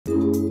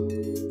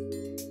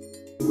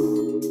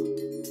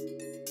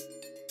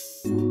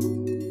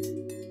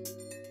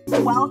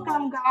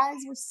Welcome, guys.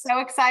 We're so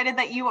excited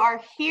that you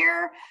are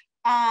here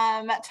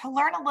to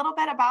learn a little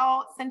bit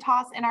about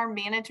Cintas in our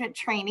management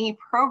trainee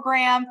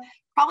program.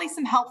 Probably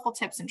some helpful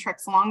tips and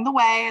tricks along the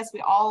way, as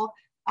we all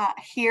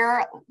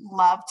here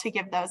love to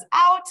give those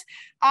out.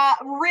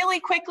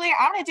 Really quickly,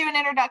 I'm going to do an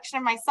introduction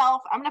of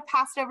myself. I'm going to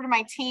pass it over to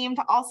my team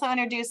to also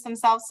introduce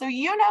themselves so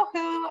you know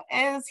who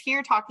is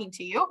here talking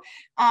to you,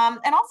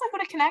 and also who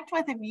to connect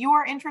with if you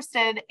are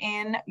interested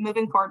in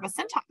moving forward with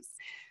Cintas.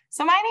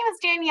 So my name is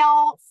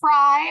Danielle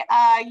Fry.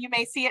 You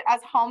may see it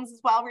as Holmes as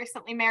well,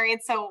 recently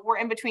married, so we're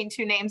in between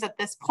two names at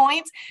this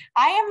point.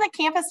 I am the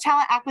Campus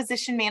Talent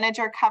Acquisition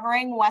Manager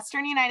covering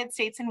Western United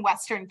States and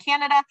Western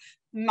Canada,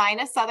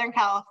 minus Southern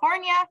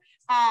California.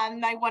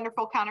 My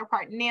wonderful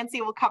counterpart,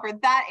 Nancy, will cover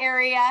that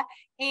area.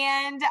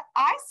 And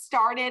I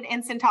started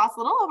in Cintas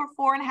a little over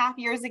 4.5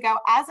 years ago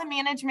as a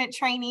management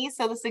trainee.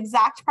 So this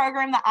exact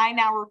program that I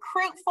now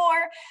recruit for.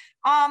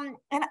 And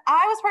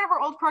I was part of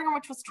our old program,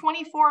 which was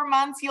 24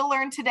 months. You'll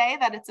learn today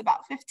that it's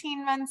about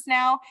 15 months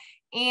now.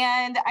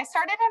 And I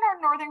started in our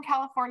Northern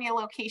California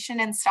location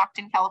in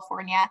Stockton,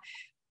 California.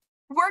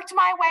 Worked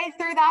my way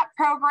through that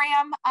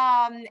program,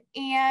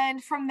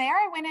 and from there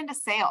I went into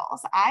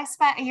sales. I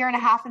spent 1.5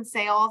 years in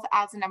sales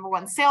as a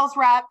 #1 sales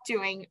rep,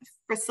 doing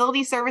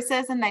facility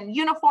services and then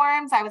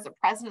uniforms. I was a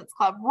President's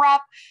Club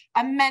rep,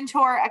 a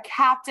mentor, a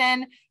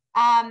captain,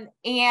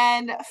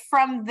 and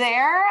from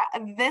there,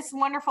 this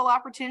wonderful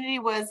opportunity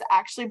was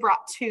actually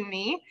brought to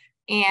me,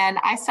 and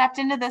I stepped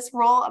into this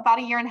role about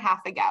 1.5 years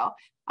ago.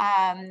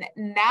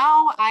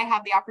 Now I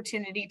have the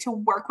opportunity to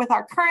work with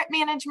our current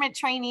management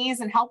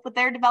trainees and help with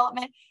their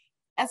development,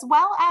 as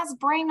well as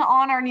bring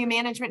on our new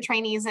management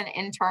trainees and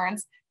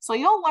interns. So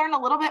you'll learn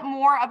a little bit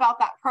more about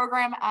that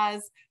program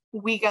as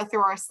we go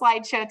through our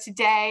slideshow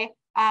today.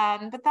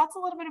 But that's a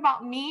little bit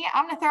about me.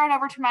 I'm going to throw it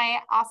over to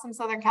my awesome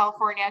Southern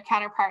California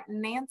counterpart,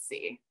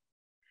 Nancy.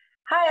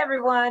 Hi,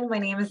 everyone. My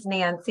name is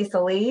Nancy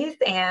Solis,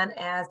 and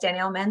as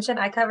Danielle mentioned,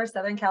 I cover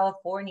Southern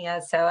California.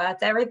 So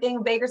it's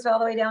everything Bakersfield all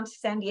the way down to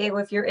San Diego.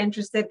 If you're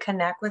interested,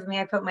 connect with me.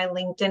 I put my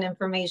LinkedIn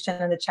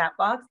information in the chat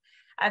box.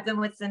 I've been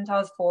with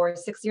Cintas for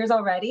 6 years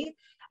already.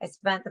 I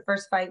spent the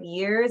first 5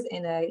 years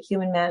in a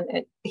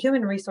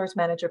human resource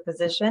manager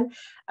position.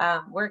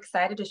 We're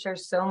excited to share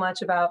so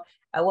much about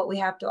what we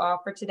have to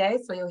offer today.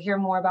 So you'll hear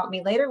more about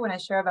me later when I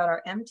share about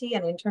our MT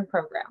and intern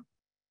program.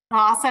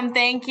 Awesome.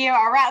 Thank you.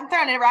 All right. I'm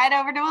throwing it right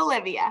over to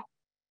Olivia.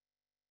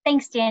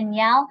 Thanks,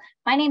 Danielle.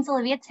 My name's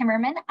Olivia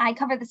Timmerman. I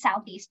cover the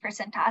Southeast for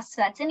Cintas.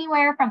 So that's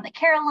anywhere from the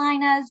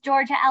Carolinas,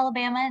 Georgia,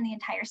 Alabama, and the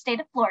entire state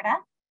of Florida.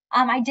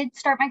 I did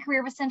start my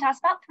career with Cintas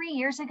about 3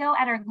 years ago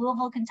at our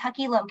Louisville,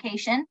 Kentucky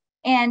location.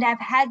 And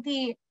I've had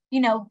the,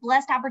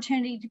 blessed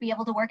opportunity to be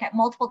able to work at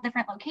multiple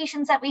different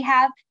locations that we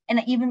have. And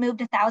I even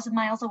moved 1,000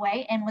 miles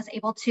away and was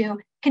able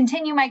to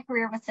continue my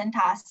career with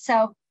Cintas.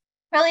 So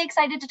really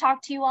excited to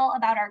talk to you all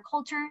about our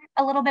culture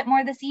a little bit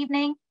more this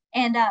evening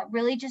and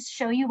really just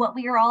show you what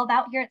we are all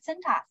about here at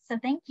Cintas. So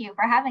thank you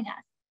for having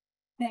us.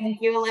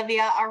 Thank you,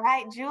 Olivia. All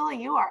right,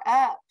 Julie, you are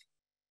up.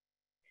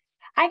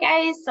 Hi,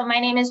 guys. So my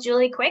name is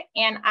Julie Quick,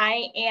 and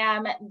I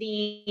am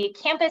the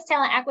Campus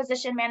Talent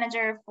Acquisition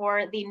Manager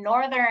for the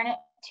Northern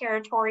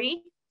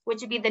Territory, which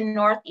would be the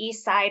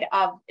northeast side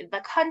of the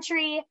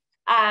country,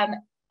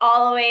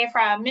 all the way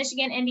from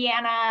Michigan,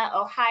 Indiana,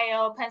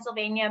 Ohio,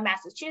 Pennsylvania,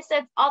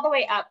 Massachusetts, all the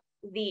way up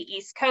the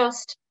East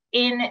Coast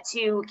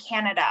into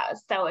Canada.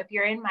 So if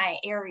you're in my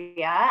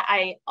area,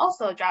 I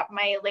also dropped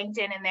my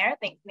LinkedIn in there.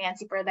 Thanks,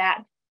 Nancy, for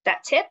that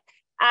tip.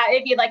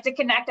 If you'd like to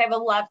connect, I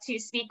would love to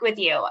speak with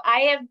you.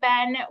 I have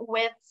been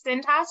with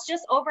Cintas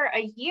just over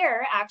a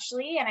year,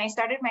 actually, and I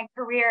started my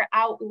career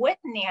out with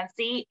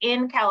Nancy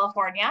in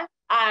California.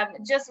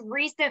 Just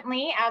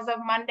recently, as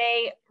of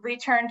Monday,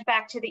 returned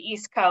back to the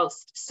East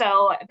Coast.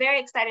 So very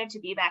excited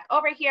to be back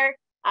over here.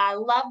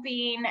 Love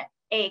being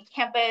a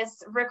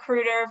campus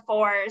recruiter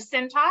for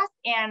Cintas,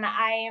 and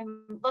I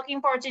am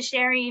looking forward to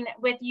sharing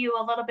with you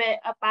a little bit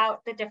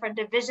about the different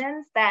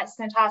divisions that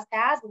Cintas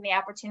has and the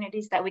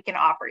opportunities that we can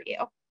offer you.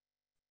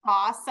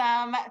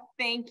 Awesome.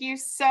 Thank you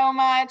so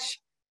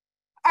much.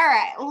 All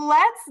right,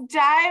 let's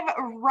dive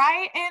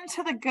right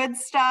into the good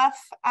stuff.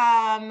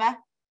 I'm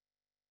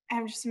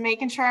just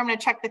making sure I'm going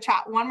to check the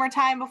chat one more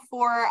time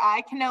before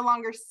I can no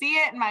longer see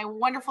it, and my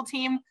wonderful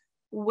team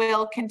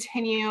will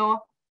continue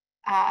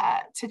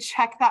to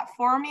check that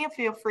for me.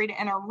 Feel free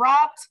to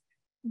interrupt,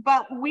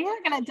 but we are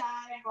going to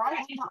dive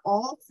right into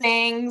all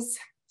things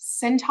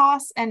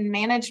Cintas and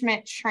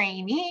management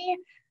trainee.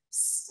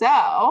 So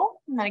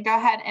I'm going to go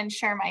ahead and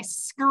share my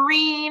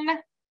screen.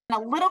 A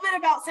little bit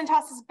about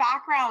Cintas's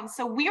background.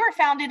 So we were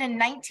founded in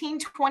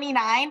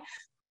 1929.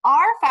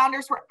 Our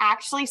founders were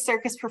actually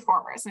circus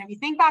performers. And if you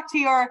think back to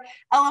your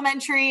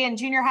elementary and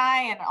junior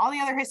high and all the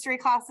other history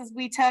classes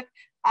we took,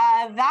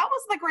 that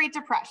was the Great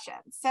Depression.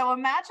 So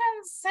imagine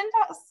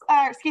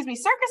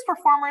circus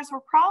performers were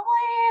probably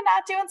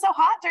not doing so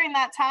hot during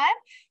that time.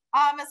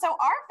 So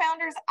our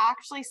founders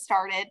actually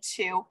started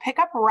to pick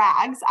up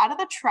rags out of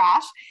the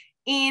trash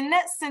in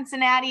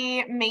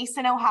Cincinnati,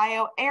 Mason,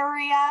 Ohio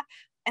area,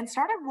 and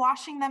started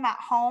washing them at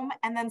home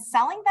and then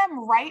selling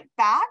them right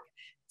back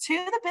to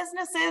the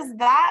businesses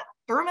that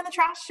threw them in the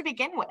trash to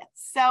begin with.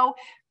 So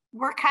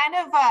we're kind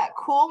of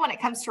cool when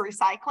it comes to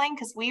recycling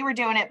because we were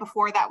doing it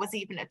before that was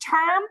even a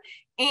term.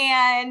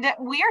 And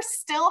we are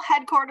still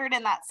headquartered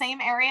in that same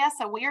area.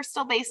 So we are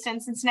still based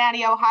in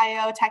Cincinnati,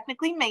 Ohio,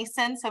 technically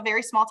Mason, so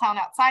very small town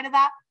outside of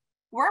that.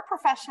 We're a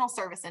professional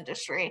service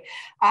industry.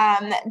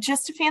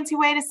 Just a fancy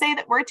way to say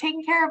that we're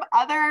taking care of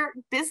other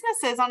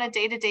businesses on a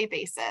day-to-day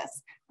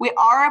basis. We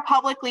are a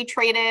publicly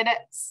traded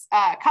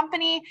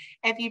company.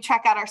 If you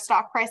check out our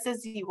stock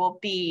prices, you will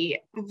be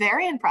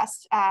very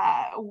impressed.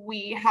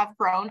 We have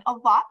grown a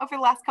lot over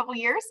the last couple of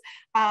years,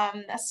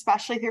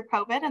 especially through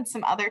COVID and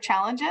some other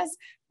challenges.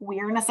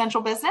 We're an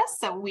essential business,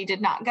 so we did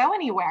not go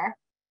anywhere.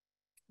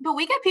 But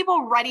we get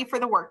people ready for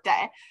the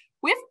workday.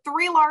 We have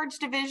 3 large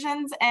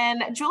divisions,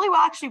 and Julie will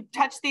actually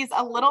touch these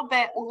a little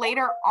bit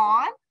later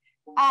on.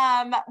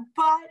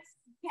 But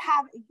we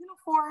have a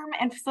uniform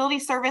and facility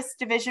service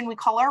division we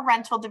call our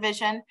rental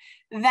division.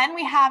 Then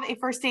we have a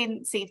first aid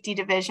and safety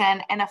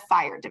division and a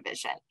fire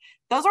division.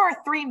 Those are our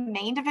 3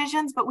 main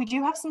divisions, but we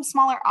do have some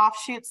smaller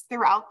offshoots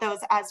throughout those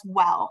as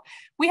well.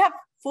 We have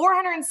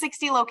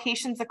 460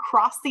 locations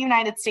across the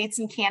United States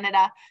and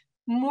Canada.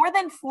 More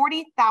than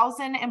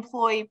 40,000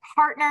 employee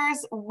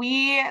partners.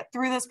 We,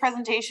 through this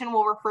presentation,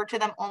 will refer to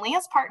them only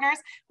as partners.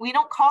 We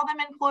don't call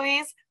them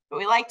employees, but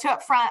we like to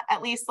upfront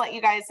at least let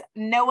you guys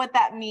know what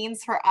that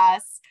means for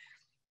us.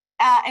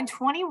 In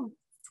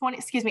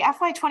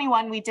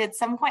FY21, we did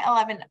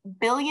 $7.11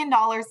 billion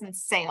in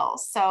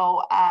sales.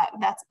 So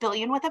that's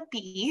billion with a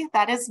B.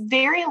 That is a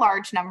very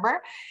large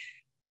number.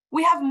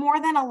 We have more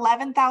than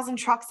 11,000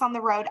 trucks on the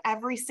road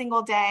every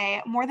single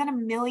day, more than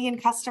 1 million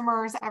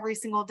customers every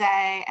single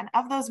day. And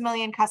of those 1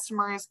 million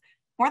customers,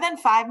 more than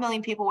 5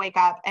 million people wake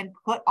up and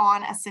put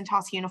on a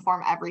Cintas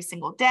uniform every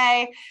single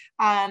day.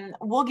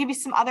 We'll give you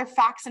some other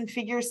facts and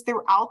figures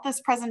throughout this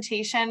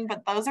presentation,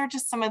 but those are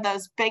just some of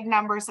those big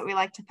numbers that we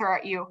like to throw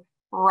at you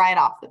right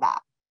off the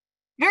bat.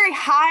 Very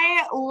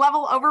high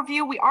level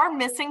overview. We are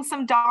missing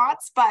some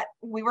dots, but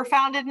we were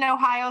founded in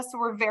Ohio, so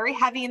we're very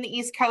heavy in the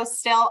East Coast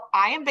still.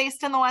 I am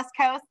based in the West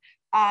Coast,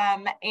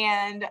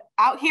 and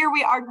out here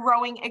we are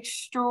growing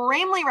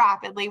extremely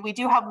rapidly. We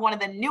do have one of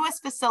the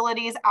newest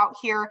facilities out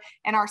here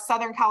in our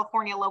Southern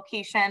California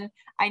location.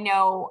 I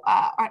know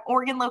our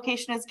Oregon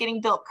location is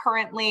getting built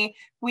currently.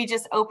 We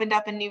just opened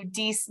up a new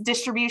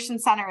distribution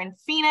center in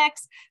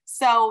Phoenix.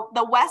 So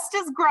the West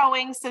is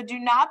growing. So do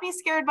not be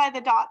scared by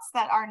the dots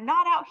that are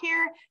not out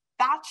here.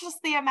 That's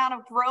just the amount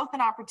of growth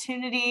and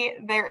opportunity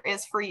there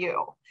is for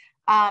you.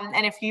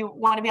 And if you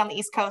want to be on the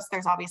East Coast,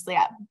 there's obviously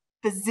a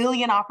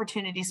bazillion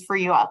opportunities for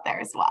you out there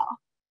as well.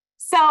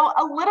 So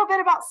a little bit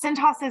about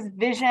Cintas's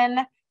vision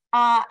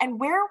and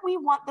where we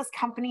want this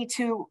company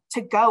to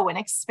go and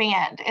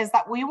expand is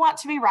that we want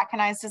to be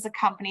recognized as a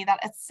company that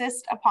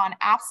insists upon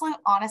absolute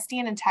honesty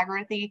and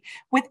integrity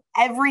with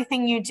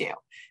everything you do.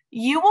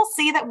 You will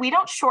see that we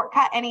don't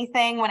shortcut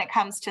anything when it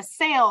comes to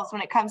sales,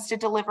 when it comes to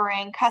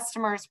delivering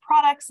customers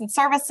products and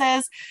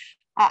services,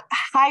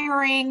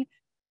 hiring.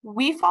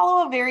 We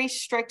follow a very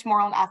strict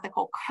moral and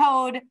ethical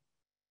code,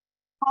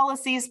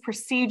 policies,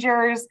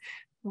 procedures.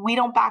 We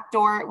don't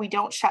backdoor. We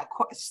don't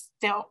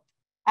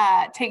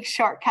take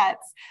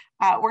shortcuts.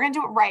 We're going to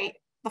do it right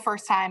the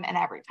first time and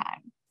every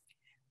time.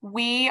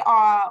 We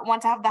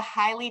want to have the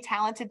highly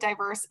talented,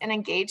 diverse, and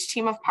engaged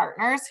team of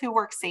partners who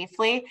work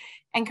safely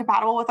and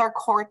compatible with our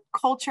core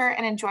culture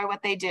and enjoy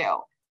what they do.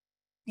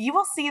 You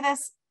will see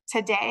this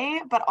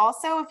today, but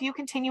also if you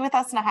continue with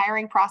us in a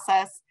hiring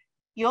process,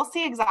 you'll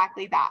see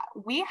exactly that.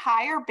 We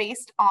hire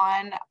based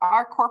on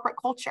our corporate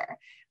culture.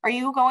 Are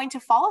you going to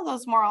follow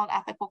those moral and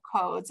ethical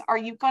codes? Are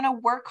you going to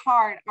work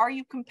hard? Are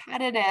you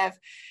competitive?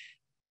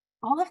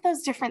 All of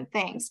those different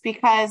things,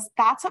 because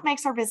that's what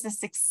makes our business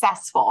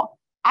successful.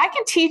 I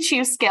can teach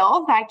you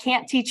skills. I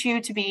can't teach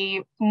you to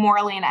be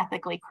morally and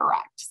ethically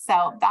correct.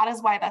 So that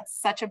is why that's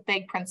such a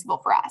big principle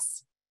for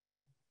us.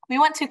 We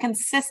want to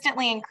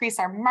consistently increase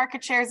our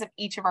market shares of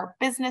each of our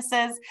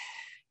businesses.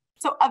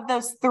 So of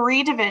those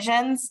 3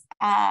 divisions,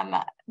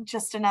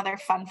 just another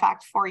fun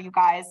fact for you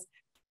guys,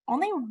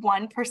 only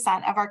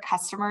 1% of our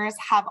customers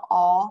have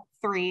all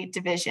 3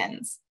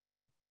 divisions.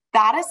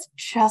 That is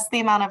just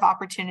the amount of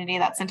opportunity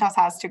that Cintas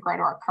has to grow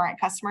to our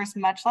current customers,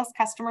 much less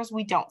customers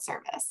we don't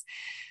service.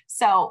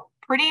 So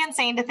pretty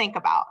insane to think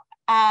about.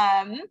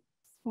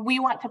 We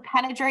want to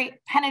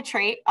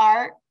penetrate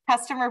our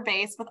customer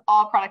base with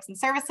all products and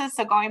services.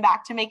 So going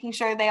back to making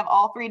sure they have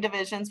all 3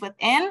 divisions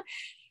within.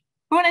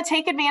 We want to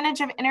take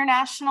advantage of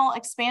international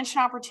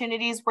expansion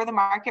opportunities where the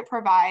market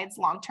provides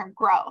long-term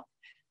growth.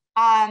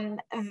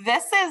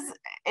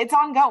 It's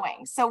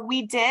ongoing. So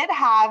we did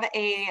have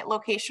a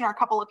location or a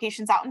couple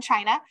locations out in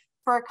China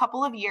for a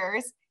couple of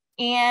years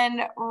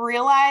and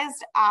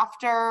realized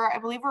after, I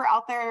believe we were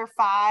out there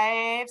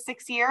 5-6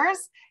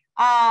 years,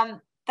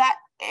 that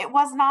it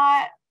was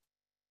not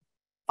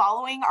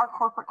following our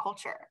corporate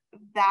culture,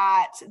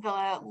 that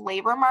the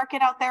labor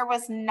market out there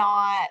was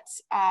not,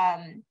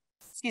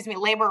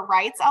 labor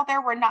rights out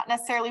there were not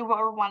necessarily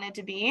where we wanted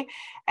to be.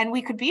 And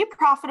we could be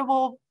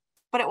profitable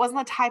but it wasn't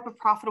the type of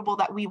profitable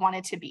that we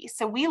wanted to be.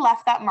 So we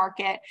left that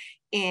market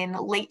in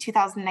late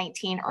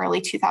 2019,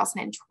 early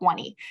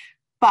 2020.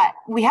 But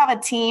we have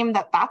a team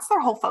that's their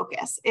whole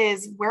focus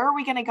is where are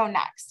we going to go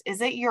next?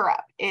 Is it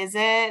Europe? Is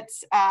it,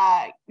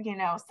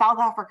 South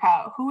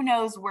Africa? Who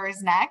knows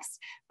where's next?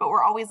 But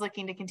we're always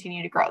looking to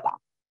continue to grow that.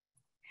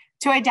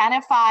 To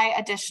identify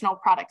additional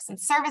products and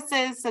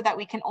services so that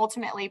we can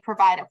ultimately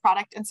provide a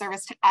product and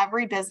service to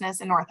every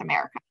business in North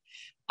America.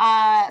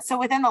 So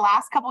within the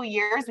last couple of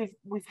years,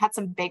 we've had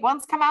some big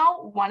ones come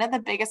out. One of the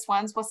biggest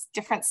ones was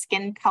different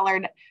skin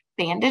colored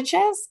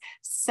bandages.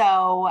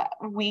 So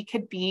we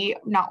could be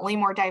not only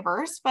more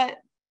diverse, but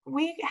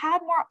we had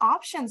more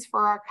options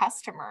for our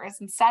customers.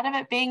 Instead of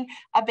it being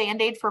a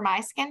Band-Aid for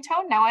my skin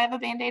tone, now I have a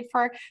Band-Aid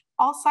for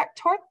all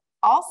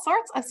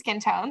sorts of skin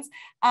tones.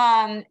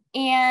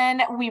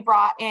 And we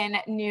brought in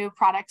new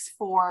products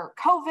for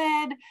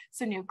COVID,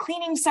 so new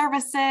cleaning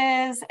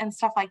services and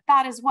stuff like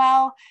that as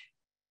well.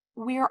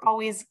 We're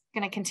always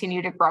going to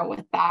continue to grow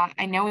with that.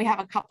 I know we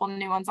have a couple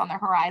new ones on the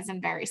horizon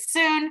very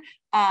soon,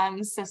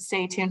 so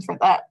stay tuned for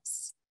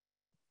those.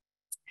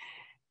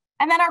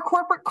 And then our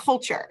corporate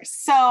culture.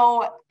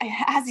 So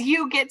as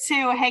you get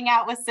to hang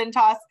out with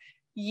Cintas,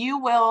 you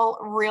will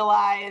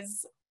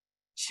realize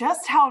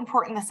just how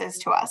important this is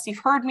to us. You've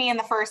heard me in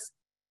the first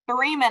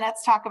 3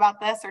 minutes talk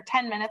about this, or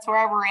 10 minutes,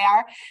 wherever we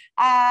are.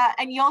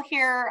 And you'll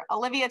hear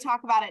Olivia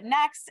talk about it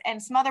next,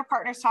 and some other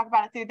partners talk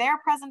about it through their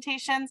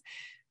presentations.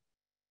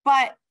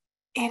 But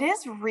it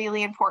is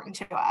really important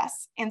to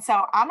us. And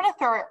so I'm going to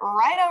throw it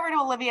right over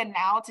to Olivia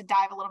now to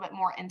dive a little bit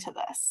more into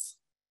this.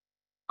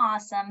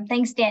 Awesome.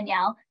 Thanks,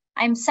 Danielle.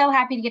 I'm so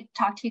happy to get to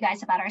talk to you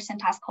guys about our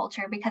Cintas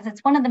culture because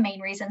it's one of the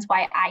main reasons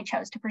why I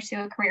chose to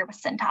pursue a career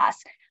with Cintas.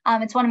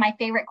 It's one of my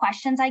favorite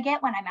questions I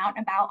get when I'm out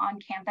and about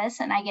on campus,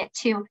 and I get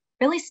to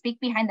really speak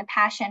behind the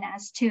passion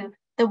as to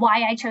the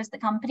why I chose the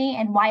company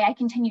and why I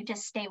continue to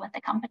stay with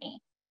the company.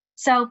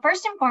 So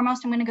first and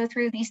foremost, I'm going to go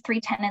through these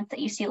 3 tenets that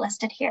you see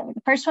listed here.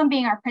 The first one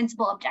being our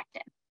principal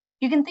objective.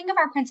 You can think of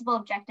our principal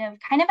objective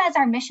kind of as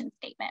our mission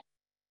statement.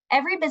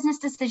 Every business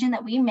decision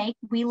that we make,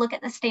 we look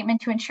at the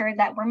statement to ensure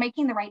that we're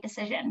making the right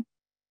decision.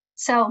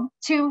 So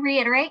to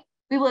reiterate,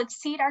 we will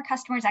exceed our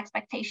customers'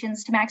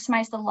 expectations to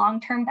maximize the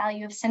long-term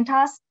value of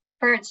Cintas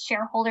for its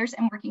shareholders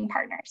and working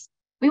partners.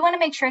 We want to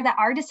make sure that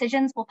our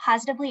decisions will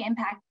positively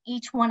impact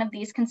each one of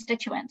these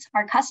constituents,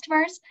 our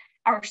customers,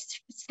 our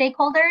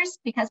stakeholders,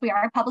 because we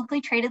are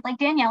publicly traded, like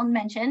Danielle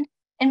mentioned,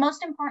 and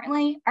most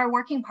importantly, our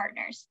working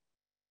partners.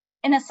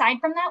 And aside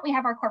from that, we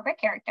have our corporate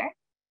character.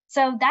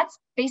 So that's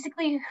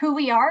basically who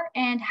we are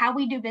and how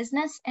we do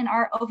business and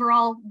our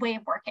overall way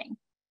of working.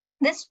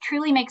 This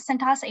truly makes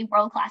Cintas a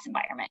world-class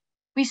environment.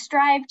 We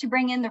strive to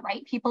bring in the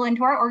right people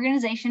into our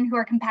organization who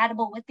are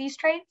compatible with these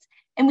traits,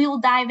 and we will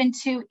dive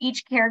into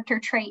each character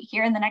trait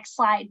here in the next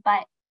slide.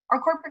 But our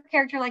corporate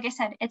character, like I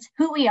said, it's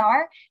who we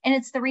are, and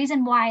it's the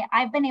reason why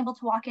I've been able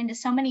to walk into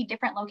so many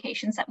different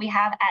locations that we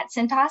have at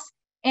Cintas.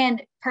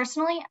 And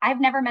personally,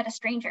 I've never met a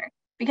stranger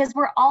because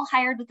we're all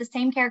hired with the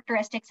same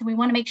characteristics, and we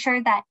want to make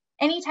sure that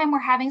anytime we're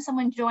having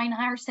someone join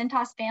our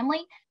Cintas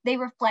family, they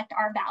reflect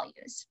our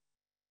values.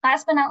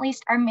 Last but not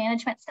least, our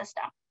management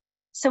system.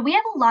 So we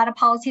have a lot of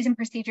policies and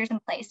procedures in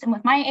place, and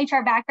with my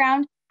HR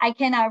background, I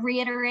can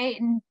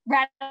reiterate and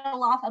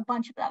rattle off a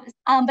bunch of those.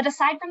 But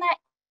aside from that,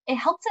 it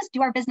helps us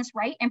do our business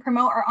right and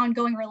promote our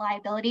ongoing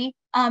reliability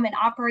and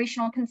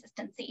operational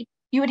consistency.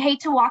 You would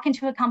hate to walk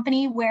into a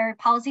company where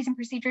policies and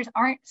procedures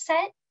aren't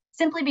set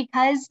simply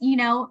because,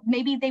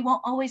 maybe they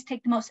won't always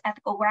take the most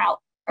ethical route,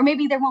 or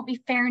maybe there won't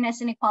be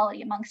fairness and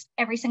equality amongst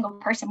every single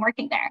person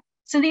working there.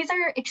 So these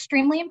are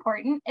extremely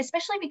important,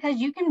 especially because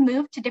you can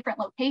move to different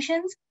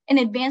locations and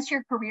advance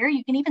your career.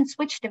 You can even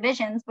switch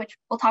divisions, which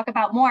we'll talk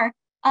about more.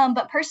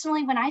 But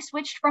personally, when I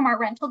switched from our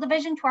rental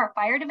division to our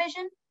fire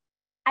division,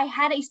 I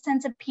had a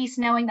sense of peace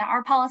knowing that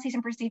our policies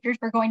and procedures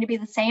were going to be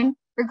the same,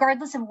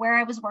 regardless of where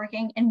I was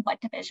working in what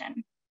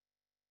division.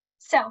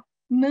 So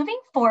moving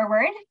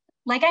forward,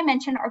 like I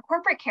mentioned, our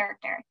corporate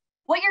character.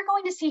 What you're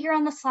going to see here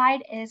on the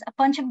slide is a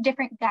bunch of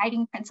different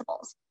guiding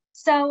principles.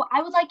 So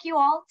I would like you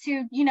all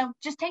to,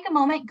 just take a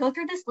moment, go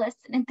through this list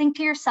and think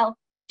to yourself,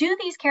 do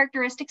these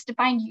characteristics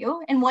define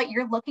you and what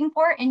you're looking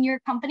for in your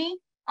company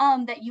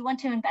that you want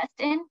to invest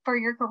in for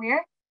your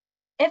career?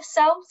 If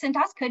so,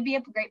 Cintas could be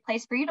a great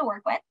place for you to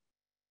work with.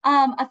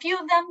 A few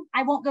of them,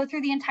 I won't go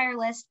through the entire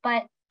list,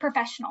 but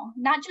professional,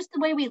 not just the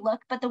way we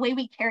look, but the way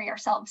we carry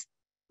ourselves.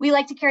 We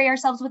like to carry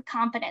ourselves with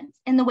confidence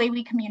in the way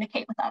we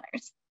communicate with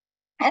others.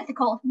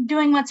 Ethical,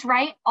 doing what's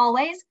right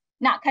always,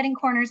 not cutting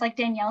corners like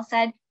Danielle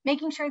said,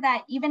 making sure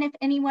that even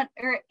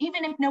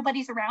if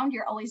nobody's around,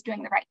 you're always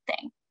doing the right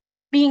thing.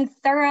 Being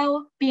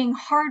thorough, being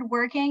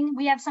hardworking.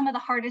 We have some of the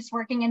hardest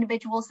working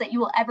individuals that you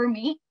will ever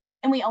meet,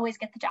 and we always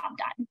get the job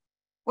done.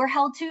 We're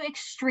held to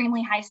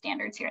extremely high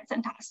standards here at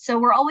Cintas. So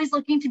we're always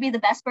looking to be the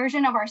best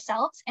version of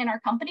ourselves and our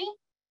company.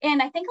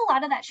 And I think a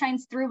lot of that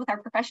shines through with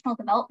our professional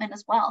development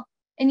as well.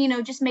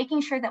 And, just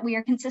making sure that we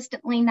are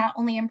consistently not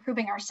only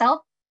improving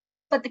ourselves,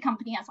 but the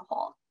company as a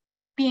whole.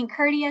 Being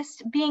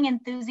courteous, being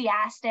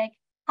enthusiastic,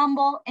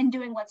 humble, and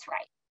doing what's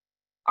right.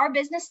 Our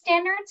business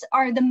standards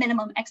are the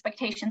minimum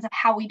expectations of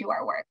how we do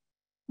our work.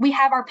 We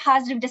have our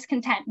positive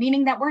discontent,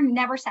 meaning that we're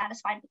never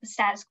satisfied with the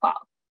status quo.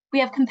 We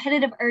have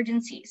competitive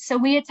urgency, so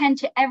we attend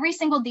to every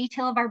single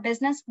detail of our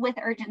business with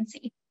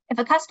urgency. If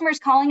a customer is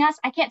calling us,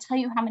 I can't tell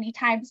you how many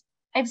times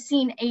I've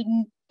seen a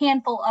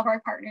handful of our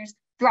partners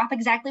drop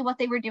exactly what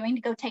they were doing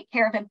to go take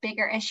care of a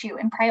bigger issue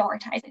and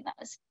prioritizing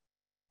those.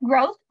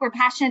 Growth, we're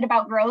passionate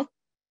about growth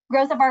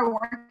of our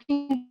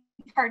working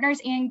partners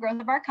and growth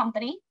of our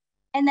company.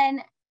 And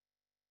then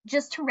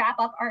just to wrap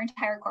up our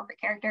entire corporate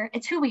character,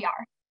 it's who we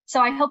are.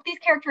 So I hope these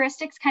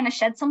characteristics kind of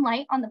shed some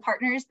light on the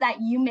partners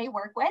that you may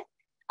work with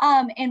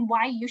and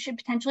why you should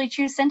potentially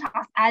choose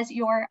Cintas as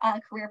your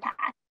career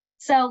path.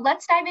 So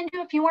let's dive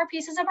into a few more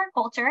pieces of our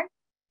culture.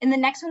 And the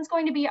next one's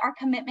going to be our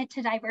commitment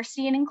to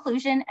diversity and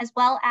inclusion, as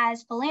well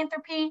as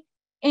philanthropy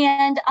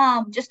and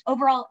just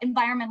overall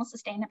environmental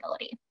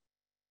sustainability.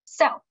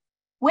 So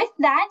with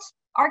that,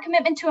 our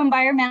commitment to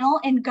environmental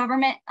and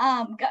government,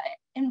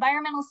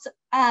 environmental,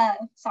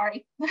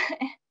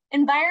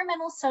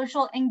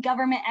 social, and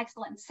government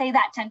excellence. Say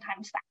that 10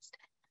 times fast.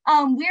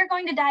 We are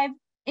going to dive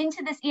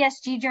into this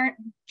ESG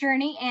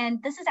journey,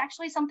 and this is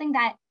actually something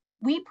that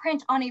we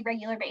print on a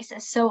regular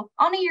basis. So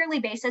on a yearly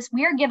basis,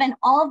 we are given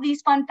all of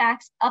these fun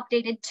facts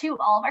updated to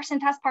all of our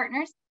Cintas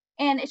partners,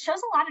 and it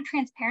shows a lot of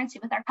transparency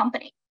with our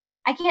company.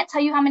 I can't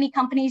tell you how many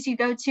companies you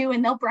go to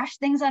and they'll brush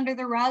things under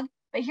the rug,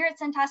 but here at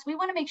Cintas, we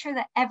want to make sure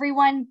that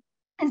everyone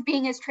is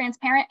being as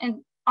transparent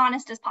and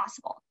honest as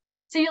possible.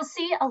 So you'll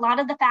see a lot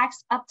of the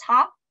facts up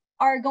top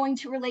are going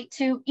to relate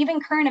to even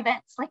current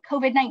events like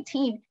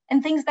COVID-19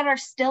 and things that are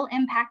still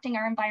impacting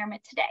our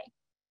environment today.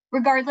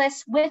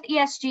 Regardless, with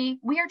ESG,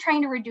 we are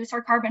trying to reduce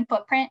our carbon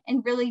footprint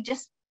and really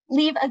just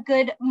leave a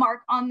good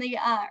mark on the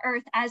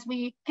earth as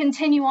we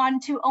continue on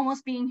to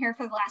almost being here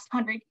for the last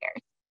 100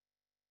 years.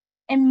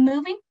 And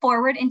moving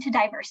forward into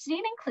diversity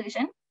and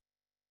inclusion.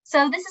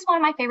 So this is one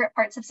of my favorite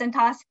parts of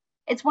Cintas.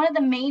 It's one of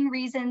the main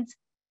reasons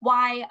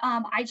why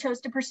I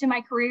chose to pursue my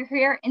career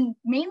here, and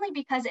mainly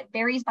because it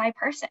varies by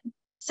person.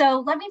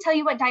 So let me tell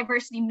you what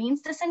diversity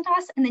means to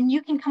Cintas, and then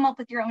you can come up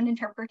with your own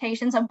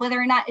interpretations of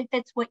whether or not it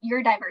fits what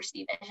your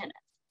diversity vision is.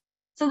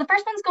 So the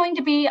first one's going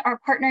to be our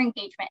partner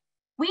engagement.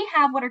 We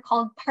have what are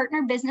called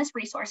partner business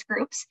resource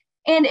groups,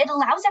 and it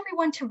allows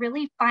everyone to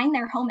really find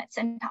their home at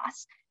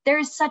Cintas. There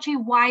is such a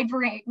wide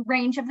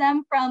range of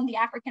them, from the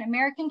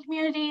African-American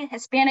community,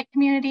 Hispanic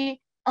community,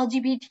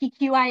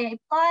 LGBTQIA+,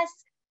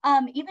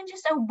 even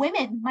just a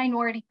women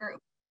minority group.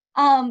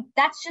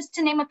 That's just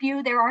to name a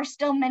few. There are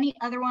still many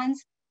other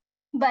ones,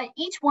 but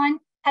each one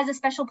has a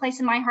special place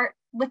in my heart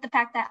with the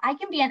fact that I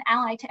can be an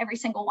ally to every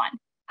single one.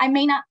 I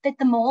may not fit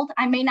the mold.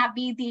 I may not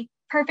be the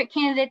perfect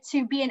candidate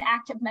to be an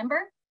active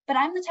member, but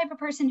I'm the type of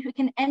person who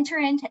can enter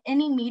into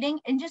any meeting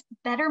and just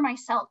better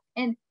myself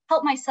and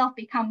help myself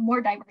become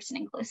more diverse and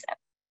inclusive.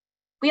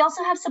 We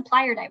also have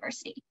supplier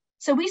diversity.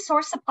 So we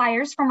source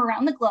suppliers from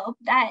around the globe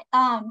that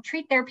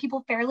treat their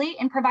people fairly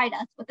and provide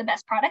us with the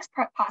best products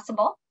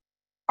possible.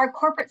 Our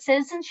corporate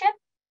citizenship,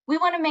 we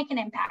want to make an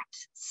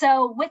impact.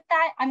 So with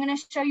that, I'm going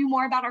to show you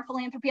more about our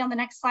philanthropy on the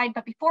next slide.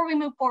 But before we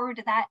move forward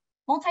to that,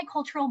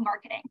 multicultural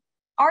marketing.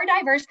 Our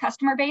diverse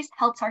customer base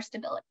helps our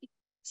stability.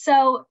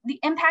 So the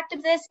impact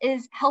of this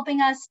is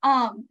helping us,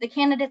 the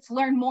candidates,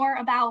 learn more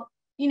about,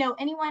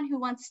 anyone who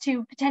wants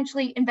to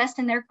potentially invest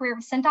in their career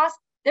with Cintas.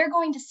 They're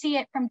going to see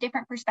it from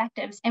different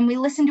perspectives, and we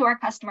listen to our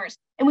customers,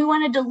 and we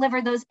want to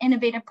deliver those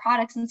innovative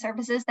products and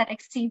services that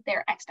exceed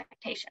their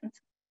expectations.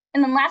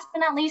 And then last but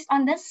not least,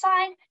 on this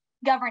side,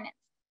 governance.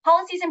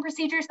 Policies and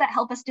procedures that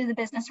help us do the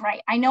business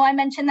right. I know I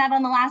mentioned that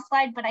on the last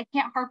slide, but I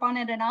can't harp on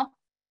it enough.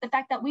 The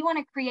fact that we want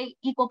to create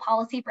equal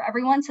policy for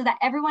everyone so that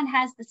everyone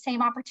has the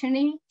same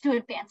opportunity to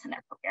advance in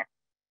their career.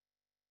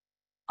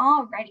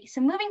 Alrighty,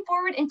 so moving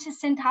forward into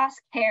Cintas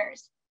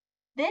Cares.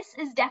 This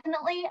is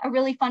definitely a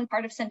really fun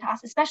part of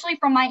Cintas, especially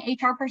from my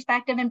HR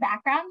perspective and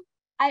background.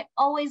 I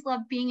always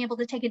love being able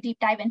to take a deep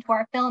dive into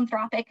our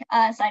philanthropic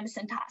side of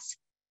Cintas.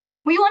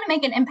 We want to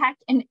make an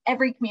impact in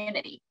every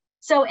community.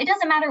 So it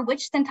doesn't matter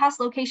which Cintas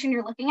location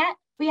you're looking at.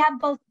 We have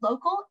both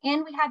local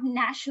and we have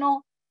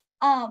national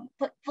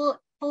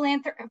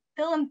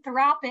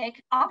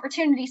philanthropic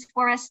opportunities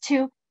for us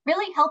to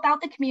really help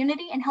out the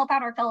community and help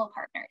out our fellow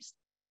partners.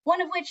 One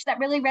of which that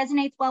really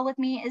resonates well with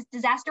me is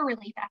disaster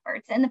relief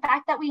efforts and the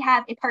fact that we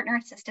have a partner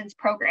assistance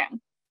program.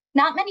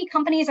 Not many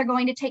companies are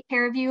going to take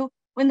care of you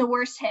when the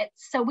worst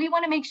hits. So we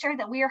want to make sure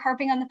that we are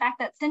harping on the fact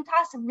that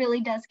Cintas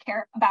really does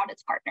care about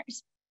its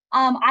partners.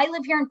 I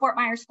live here in Fort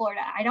Myers, Florida.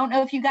 I don't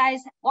know if you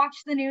guys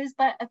watched the news,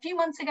 but a few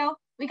months ago,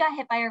 we got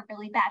hit by a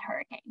really bad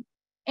hurricane.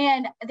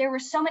 And there were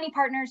so many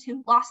partners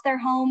who lost their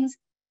homes.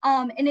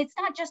 And it's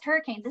not just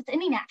hurricanes, it's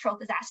any natural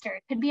disaster.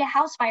 It could be a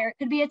house fire, it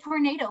could be a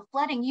tornado,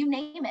 flooding, you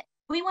name it.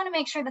 We want to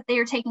make sure that they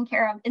are taken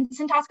care of, and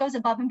Cintas goes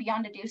above and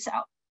beyond to do so.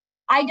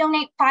 I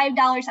donate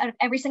 $5 out of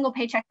every single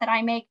paycheck that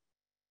I make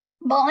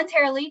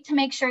voluntarily to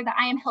make sure that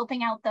I am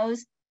helping out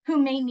those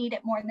who may need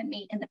it more than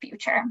me in the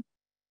future.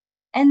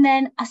 And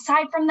then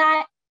aside from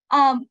that,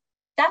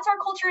 that's our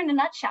culture in a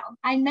nutshell.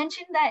 I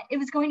mentioned that it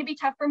was going to be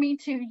tough for me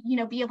to,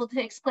 be able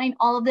to explain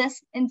all of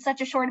this in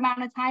such a short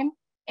amount of time.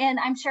 And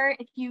I'm sure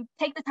if you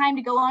take the time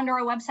to go onto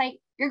our website,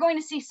 you're going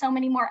to see so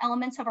many more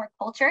elements of our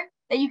culture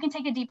that you can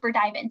take a deeper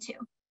dive into.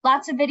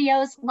 Lots of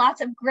videos, lots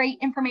of great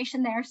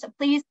information there. So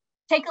please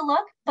take a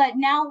look. But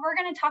now we're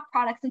going to talk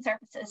products and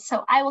services.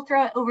 So I will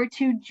throw it over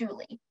to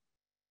Julie.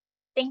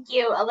 Thank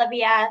you,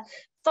 Olivia.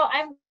 So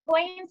I'm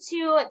going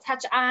to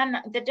touch on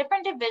the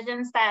different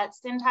divisions that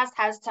Cintas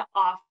has to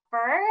offer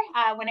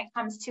when it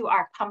comes to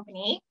our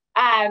company.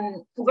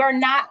 We're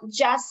not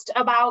just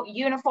about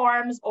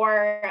uniforms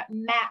or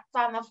mats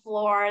on the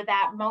floor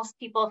that most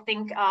people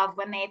think of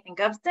when they think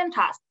of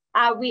Cintas.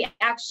 We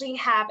actually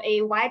have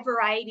a wide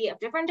variety of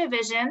different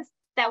divisions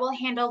that will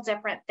handle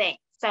different things.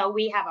 So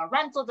we have a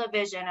rental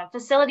division, a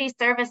facility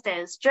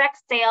services, direct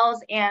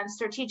sales, and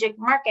strategic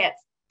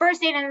markets.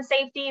 First aid and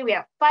safety, we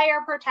have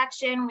fire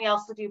protection, we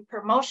also do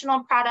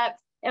promotional products,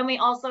 and we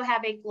also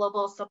have a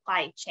global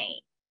supply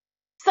chain.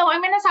 So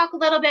I'm going to talk a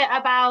little bit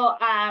about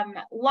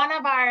one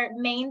of our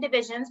main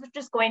divisions, which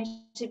is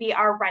going to be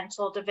our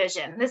rental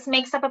division. This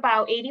makes up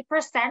about 80%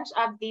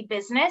 of the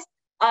business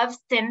of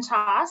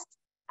Cintas.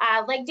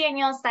 Like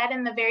Danielle said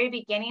in the very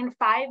beginning,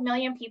 5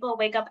 million people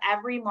wake up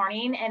every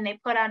morning and they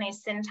put on a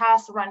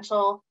Cintas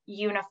rental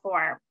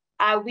uniform.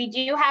 We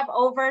do have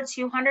over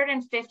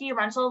 250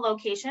 rental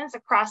locations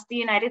across the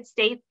United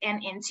States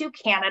and into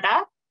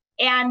Canada.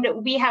 And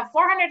we have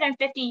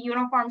 450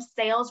 uniform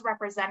sales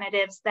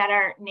representatives that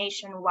are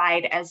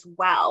nationwide as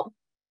well.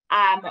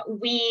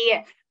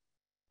 We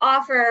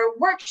offer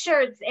work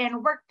shirts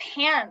and work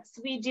pants.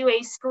 We do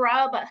a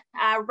scrub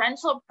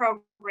rental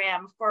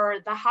program for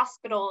the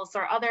hospitals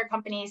or other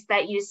companies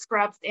that use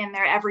scrubs in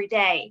their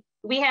everyday.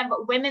 We have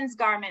women's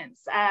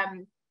garments.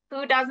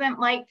 Who doesn't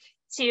like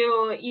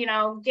to,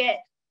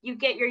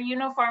 get your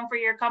uniform for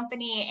your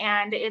company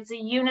and it's a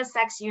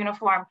unisex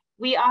uniform?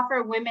 We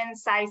offer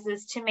women's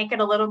sizes to make it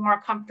a little more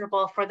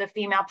comfortable for the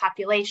female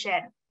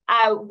population.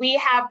 We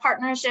have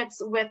partnerships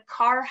with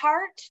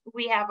Carhartt.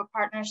 We have a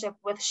partnership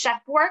with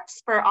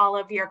Chefworks for all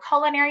of your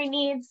culinary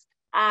needs.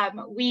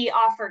 We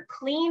offer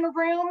clean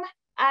room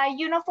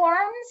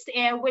uniforms,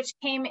 which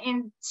came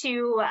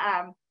into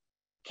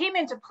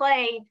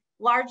play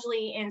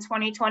largely in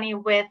 2020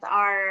 with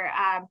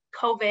our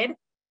COVID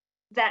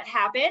that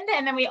happened.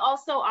 And then we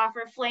also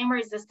offer flame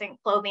resistant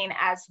clothing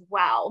as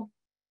well.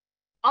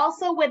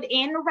 Also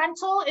within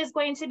rental is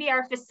going to be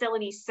our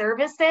facility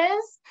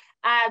services.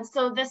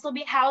 So this will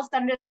be housed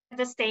under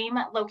the same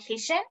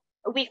location.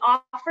 We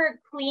offer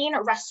clean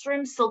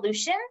restroom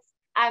solutions.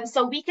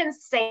 So we can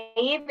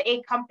save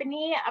a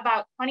company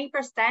about 20%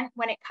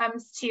 when it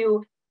comes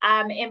to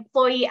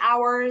employee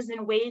hours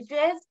and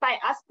wages by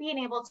us being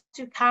able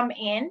to come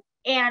in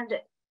and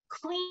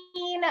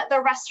clean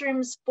the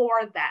restrooms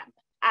for them.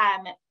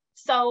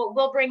 So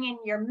we'll bring in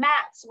your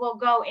mats, we'll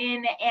go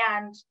in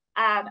and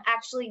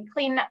actually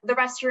clean the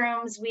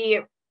restrooms.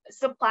 We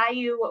supply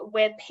you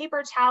with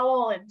paper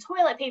towel and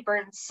toilet paper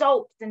and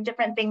soaps and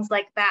different things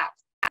like that.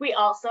 We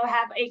also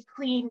have a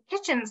clean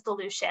kitchen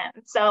solution.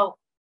 So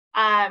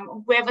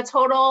we have a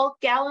total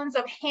gallons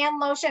of hand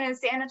lotion and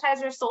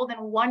sanitizer sold in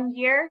 1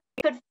 year.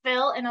 We could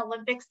fill an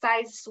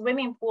Olympic-sized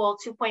swimming pool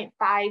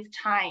 2.5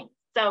 times.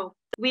 So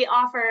we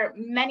offer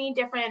many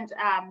different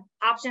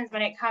options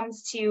when it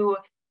comes to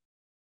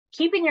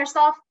keeping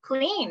yourself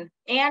clean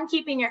and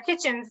keeping your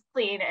kitchens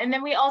clean. And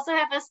then we also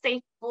have a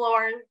safe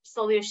floor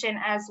solution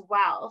as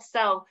well.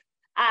 So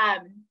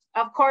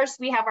of course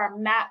we have our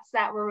mats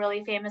that we're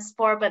really famous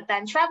for, but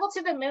then travel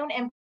to the moon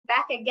and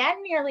back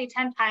again nearly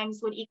 10 times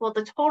would equal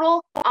the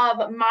total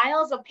of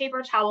miles of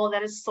paper towel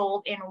that is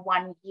sold in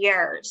 1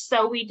 year.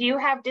 So we do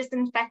have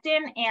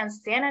disinfectant and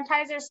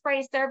sanitizer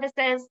spray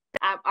services,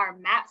 our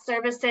mat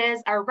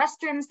services, our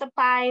restroom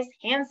supplies,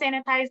 hand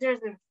sanitizers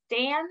and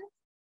stands.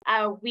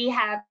 We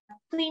have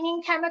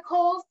cleaning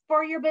chemicals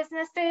for your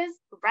businesses,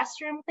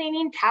 restroom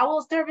cleaning,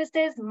 towel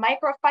services,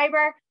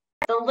 microfiber.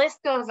 The list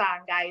goes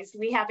on, guys.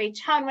 We have a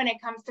ton when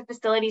it comes to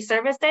facility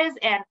services,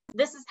 and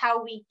this is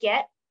how we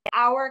get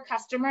our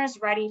customers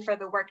ready for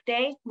the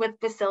workday with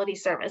facility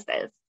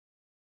services.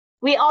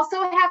 We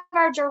also have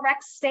our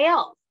direct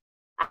sales.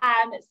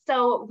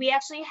 So we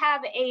actually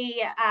have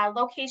a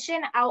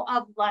location out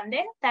of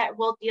London that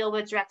will deal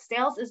with direct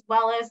sales, as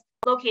well as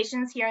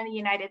locations here in the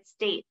United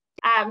States.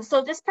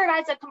 So this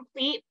provides a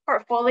complete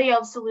portfolio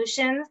of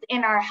solutions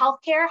in our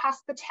healthcare,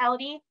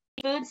 hospitality,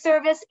 food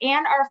service,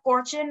 and our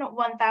Fortune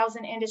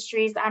 1000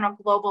 industries on a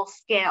global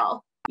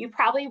scale. You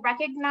probably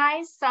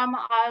recognize some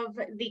of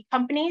the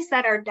companies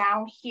that are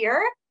down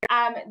here.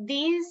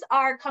 These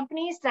are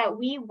companies that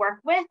we work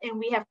with and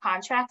we have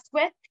contracts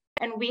with,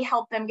 and we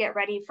help them get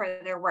ready for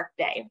their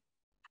workday.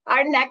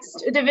 Our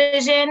next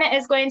division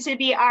is going to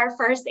be our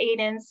first aid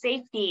and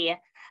safety.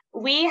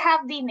 We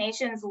have the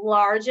nation's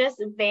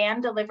largest van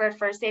delivered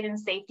first aid and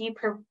safety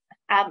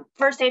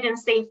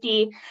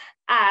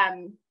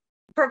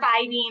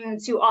providing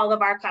to all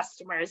of our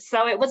customers.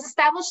 So it was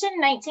established in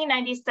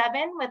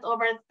 1997 with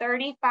over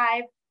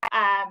 35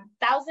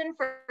 1,000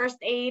 first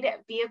aid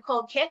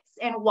vehicle kits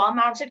and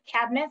wall-mounted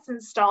cabinets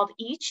installed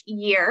each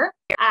year.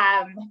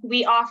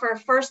 We offer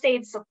first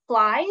aid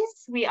supplies.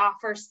 We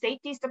offer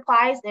safety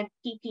supplies and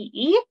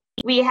PPE.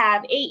 We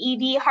have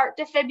AED heart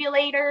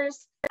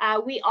defibrillators.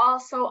 We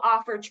also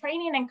offer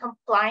training and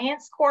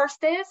compliance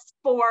courses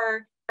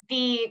for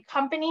the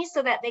company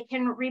so that they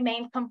can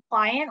remain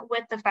compliant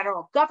with the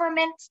federal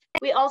government.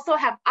 We also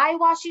have eye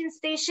washing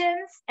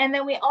stations, and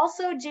then we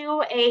also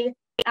do a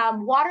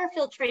water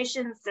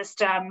filtration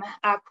system,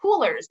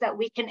 coolers that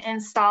we can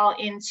install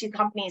into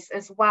companies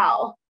as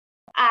well.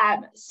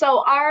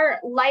 So our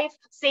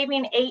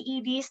life-saving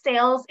AED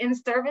sales and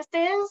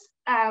services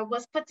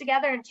was put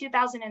together in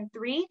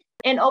 2003,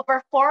 and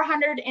over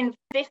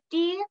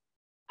 450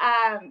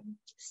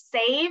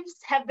 saves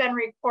have been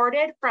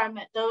recorded from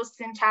those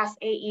Cintas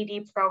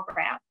AED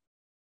programs.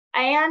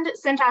 And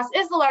Cintas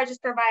is the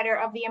largest provider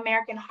of the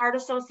American Heart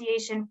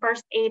Association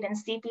first aid and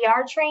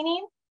CPR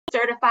training,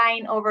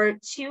 certifying over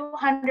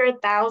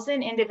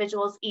 200,000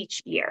 individuals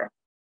each year.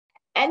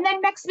 And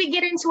then next we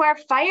get into our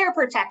fire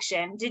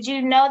protection. Did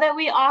you know that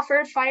we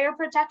offered fire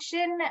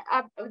protection?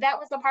 That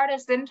was a part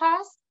of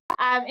Cintas.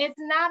 It's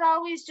not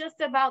always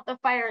just about the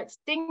fire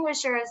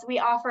extinguishers. We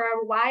offer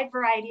a wide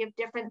variety of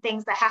different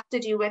things that have to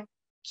do with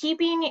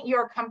keeping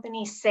your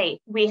company safe.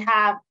 We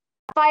have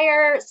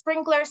fire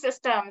sprinkler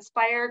systems,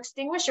 fire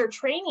extinguisher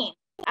training.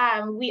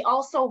 We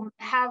also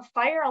have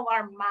fire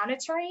alarm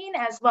monitoring,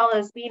 as well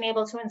as being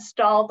able to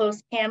install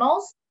those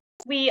panels.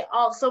 We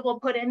also will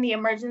put in the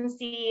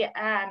emergency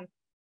and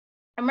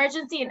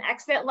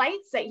exit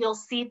lights that you'll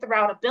see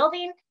throughout a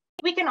building.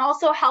 We can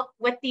also help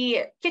with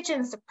the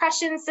kitchen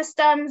suppression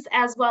systems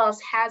as well as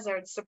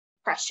hazard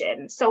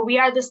suppression. So we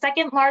are the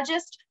second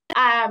largest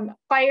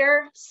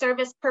fire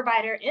service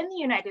provider in the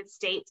United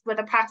States with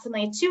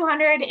approximately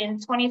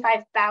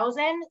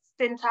 225,000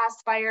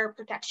 Cintas fire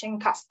protection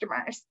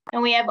customers.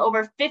 And we have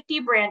over 50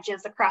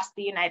 branches across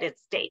the United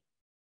States.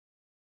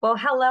 Well,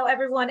 hello,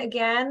 everyone.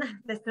 Again,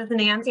 this is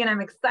Nancy, and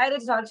I'm excited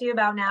to talk to you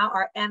about now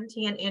our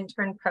MT and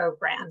intern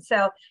program.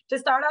 So to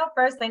start off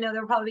first, I know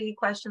there will probably be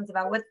questions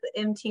about what's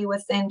the MT,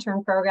 what's the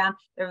intern program.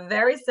 They're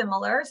very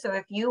similar. So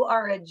if you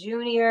are a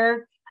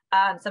junior,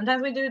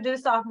 sometimes we do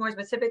sophomores,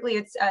 but typically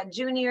it's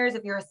juniors.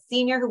 If you're a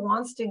senior who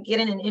wants to get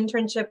in an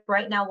internship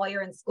right now while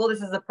you're in school,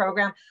 this is the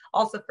program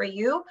also for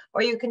you.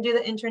 Or you can do the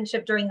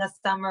internship during the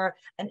summer,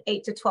 an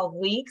 8 to 12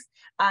 weeks.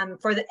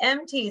 For the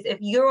MTs, if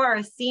you are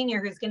a senior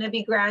who's going to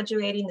be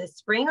graduating this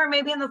spring or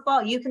maybe in the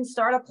fall, you can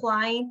start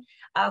applying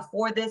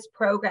for this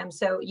program.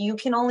 So you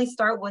can only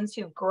start once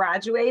you've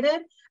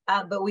graduated.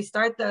 But we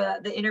start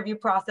the interview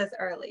process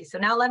early. So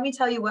now let me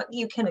tell you what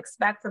you can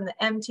expect from the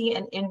MT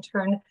and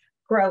intern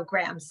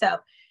program. So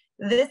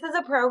this is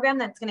a program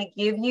that's going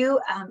to give you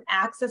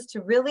access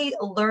to really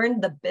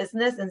learn the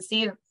business and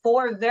see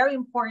 4 very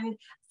important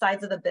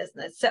sides of the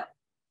business. So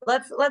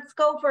let's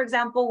go, for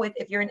example, with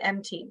if you're an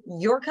MT,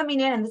 you're coming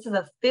in and this is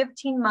a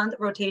 15-month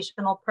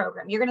rotational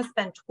program. You're going to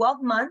spend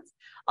 12 months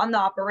on the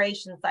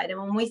operations side.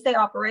 And when we say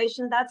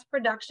operations, that's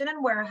production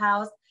and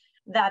warehouse.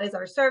 That is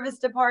our service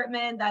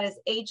department. That is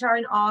HR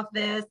and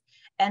office.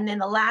 And then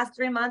the last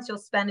 3 months, you'll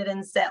spend it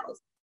in sales.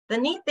 The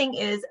neat thing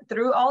is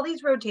through all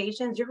these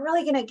rotations, you're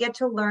really going to get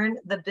to learn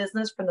the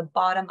business from the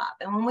bottom up.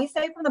 And when we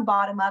say from the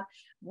bottom up,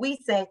 we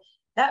say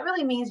that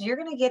really means you're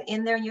going to get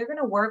in there and you're going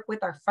to work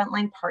with our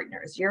frontline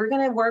partners. You're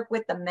going to work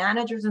with the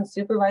managers and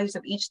supervisors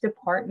of each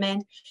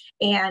department.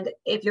 And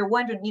if you're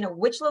wondering,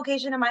 which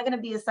location am I going to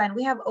be assigned?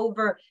 We have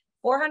over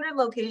 400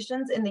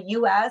 locations in the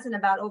US, and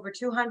about over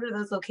 200 of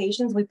those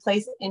locations, we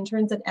place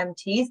interns and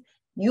MTs.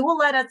 You will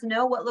let us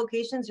know what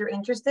locations you're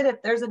interested in.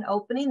 If there's an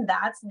opening,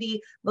 that's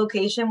the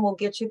location we'll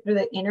get you through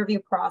the interview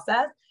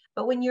process.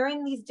 But when you're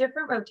in these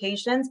different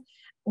rotations,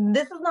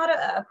 this is not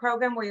a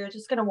program where you're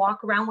just going to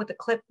walk around with a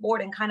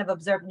clipboard and kind of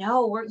observe.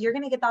 No, you're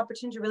going to get the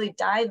opportunity to really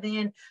dive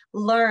in,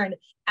 learn,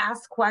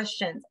 ask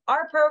questions.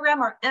 Our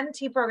program, our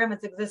MT program,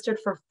 has existed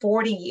for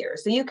 40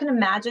 years. So you can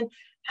imagine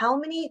how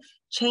many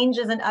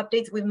changes and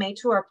updates we've made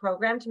to our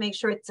program to make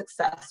sure it's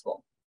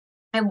successful.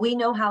 And we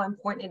know how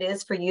important it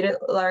is for you to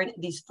learn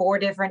these 4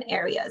 different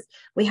areas.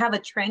 We have a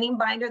training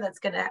binder that's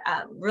going to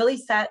really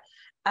set,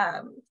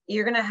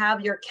 you're going to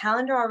have your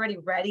calendar already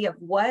ready of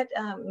what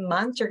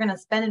months you're going to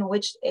spend in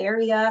which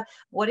area,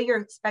 what are you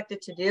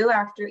expected to do.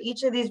 After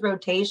each of these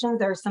rotations,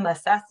 there are some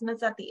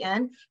assessments at the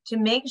end to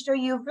make sure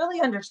you've really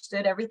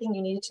understood everything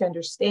you needed to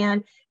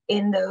understand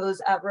in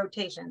those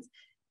rotations.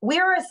 We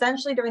are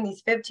essentially, during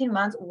these 15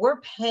 months, we're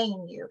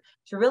paying you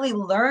to really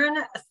learn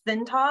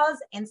Cintas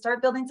and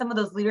start building some of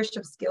those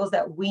leadership skills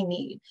that we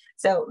need.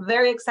 So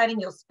very exciting.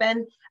 You'll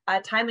spend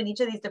time in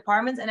each of these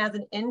departments. And as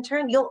an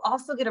intern, you'll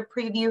also get a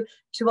preview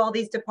to all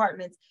these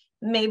departments.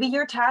 Maybe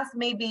your task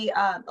may be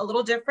a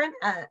little different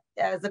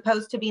as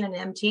opposed to being an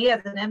MT.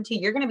 As an MT,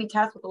 you're going to be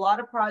tasked with a lot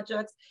of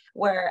projects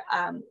where,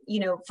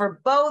 for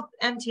both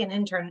MT and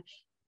intern,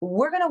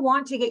 we're going to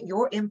want to get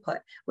your input.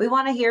 We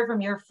want to hear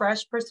from your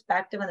fresh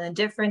perspective on the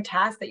different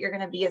tasks that you're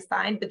going to be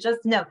assigned. But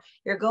just know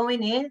you're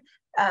going in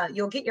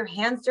You'll get your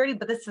hands dirty,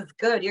 but this is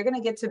good. You're going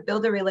to get to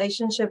build a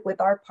relationship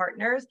with our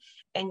partners,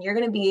 and you're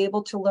going to be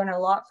able to learn a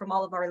lot from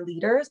all of our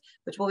leaders,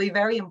 which will be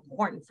very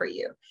important for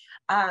you.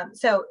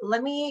 So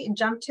let me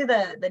jump to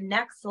the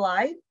next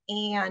slide,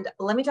 and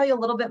let me tell you a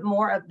little bit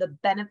more of the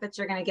benefits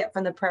you're going to get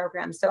from the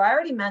program. So I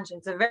already mentioned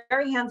it's a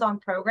very hands-on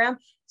program,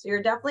 so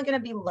you're definitely going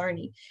to be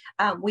learning.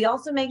 We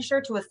also make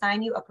sure to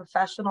assign you a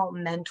professional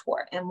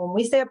mentor. And when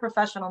we say a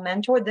professional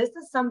mentor, this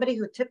is somebody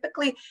who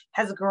typically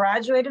has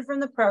graduated from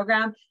the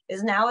program,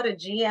 is now at a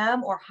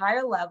GM or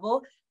higher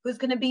level, who's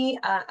going to be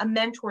a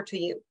mentor to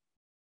you.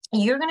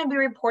 You're going to be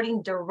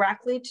reporting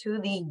directly to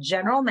the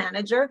general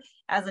manager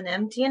as an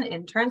MT and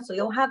intern. So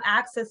you'll have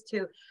access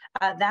to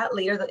that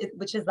leader,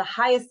 which is the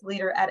highest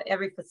leader at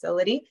every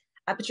facility.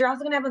 But you're also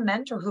going to have a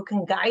mentor who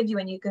can guide you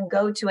and you can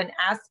go to and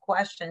ask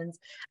questions.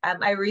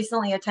 I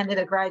recently attended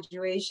a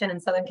graduation in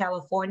Southern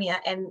California,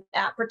 and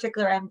that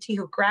particular MT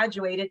who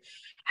graduated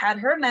had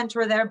her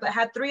mentor there, but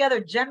had 3 other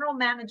general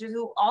managers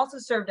who also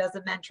served as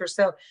a mentor.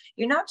 So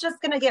you're not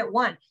just going to get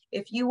one.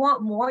 If you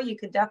want more, you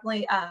can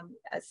definitely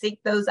seek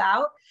those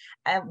out.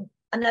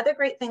 Another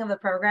great thing of the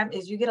program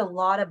is you get a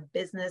lot of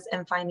business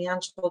and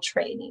financial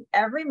training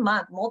every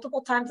month,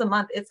 multiple times a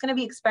month. It's going to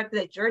be expected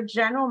that your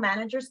general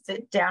manager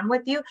sit down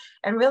with you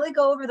and really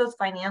go over those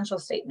financial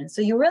statements.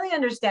 So you really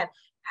understand,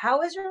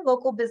 how is your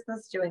local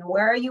business doing?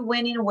 Where are you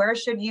winning? Where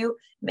should you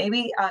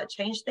maybe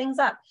change things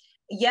up?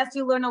 Yes,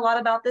 you learn a lot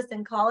about this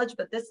in college,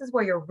 but this is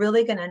where you're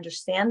really going to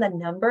understand the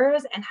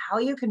numbers and how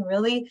you can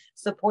really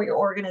support your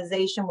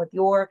organization with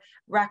your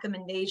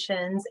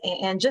recommendations,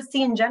 and just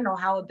see in general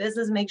how a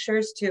business makes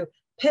sure to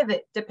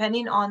pivot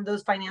depending on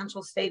those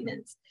financial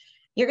statements.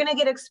 You're going to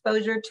get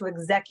exposure to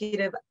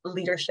executive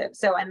leadership.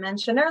 So I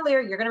mentioned earlier,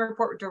 you're going to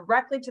report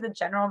directly to the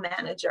general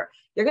manager.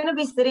 You're going to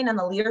be sitting on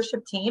the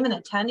leadership team and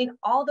attending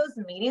all those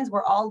meetings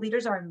where all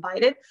leaders are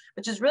invited,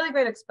 which is really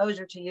great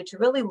exposure to you to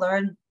really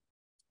learn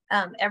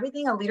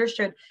everything a leader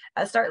should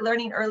start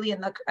learning early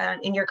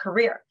in your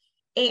career.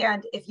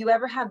 And if you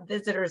ever have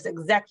visitors,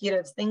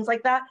 executives, things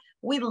like that,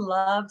 we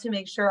love to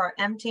make sure our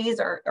MTs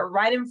are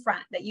right in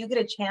front, that you get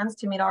a chance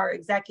to meet our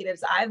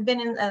executives. I've been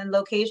in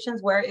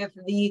locations where if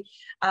the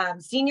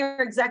senior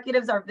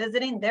executives are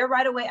visiting, they're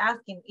right away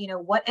asking,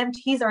 what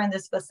MTs are in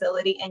this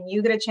facility, and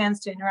you get a chance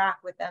to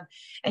interact with them.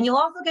 And you'll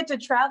also get to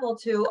travel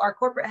to our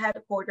corporate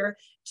headquarters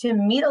to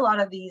meet a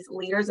lot of these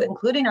leaders,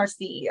 including our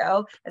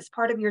CEO, as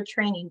part of your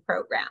training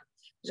program.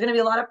 There's going to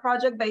be a lot of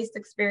project-based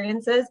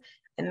experiences.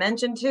 I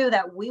mentioned too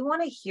that we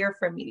want to hear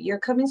from you. You're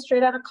coming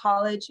straight out of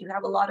college. You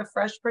have a lot of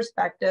fresh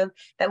perspective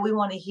that we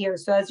want to hear.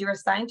 So as you're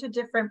assigned to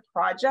different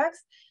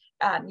projects,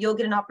 you'll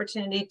get an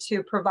opportunity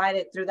to provide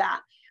it through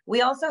that.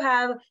 We also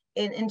have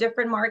in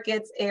different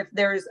markets, if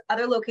there's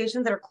other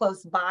locations that are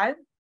close by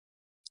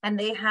and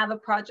they have a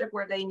project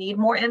where they need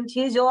more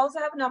MTs, you'll also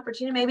have an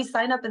opportunity to maybe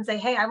sign up and say,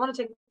 hey, I want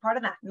to take part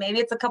of that. Maybe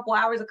it's a couple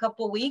hours, a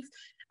couple of weeks,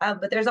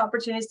 but there's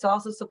opportunities to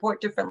also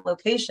support different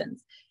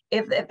locations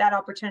if that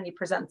opportunity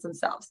presents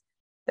themselves.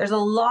 There's a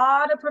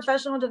lot of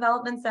professional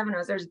development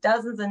seminars. There's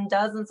dozens and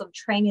dozens of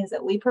trainings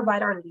that we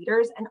provide our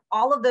leaders, and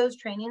all of those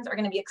trainings are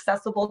going to be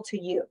accessible to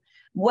you,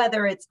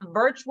 whether it's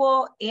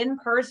virtual, in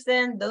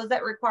person, those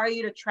that require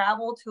you to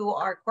travel to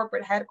our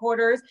corporate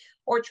headquarters,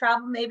 or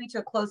travel maybe to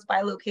a close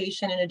by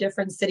location in a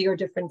different city or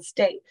different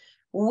state.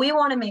 We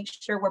want to make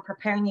sure we're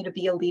preparing you to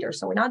be a leader.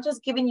 So we're not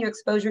just giving you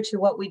exposure to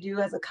what we do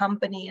as a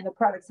company and the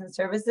products and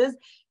services.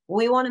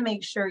 We want to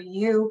make sure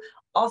you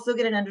also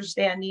get an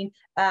understanding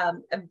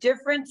of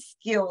different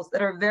skills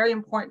that are very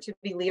important to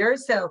be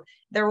leaders. So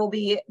there will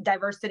be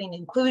diversity and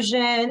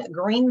inclusion,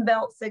 Green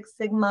Belt, Six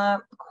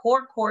Sigma,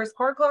 core course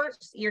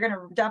you're going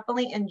to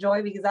definitely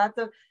enjoy, because that's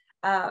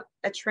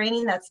a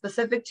training that's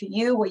specific to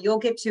you, where you'll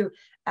get to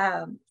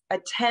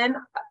attend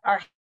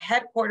our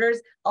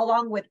headquarters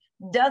along with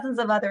dozens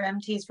of other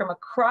MTs from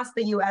across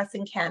the US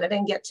and Canada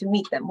and get to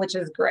meet them, which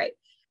is great.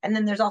 And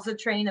then there's also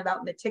training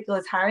about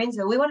meticulous hiring.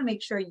 So we want to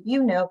make sure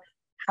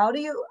how do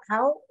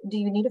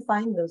you need to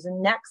find those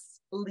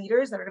next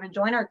leaders that are going to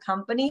join our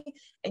company,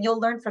 and you'll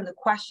learn from the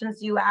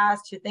questions you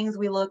ask to things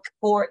we look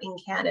for in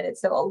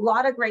candidates. So a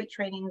lot of great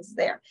trainings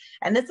there.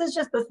 And this is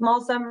just a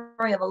small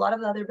summary of a lot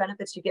of the other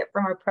benefits you get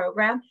from our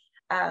program.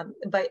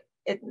 But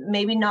it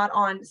maybe not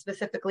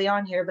specifically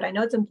on here, but I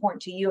know it's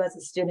important to you as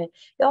a student.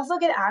 You also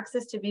get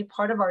access to be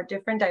part of our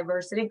different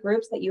diversity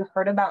groups that you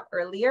heard about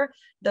earlier,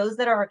 those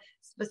that are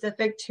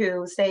specific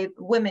to, say,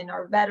 women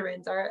or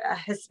veterans or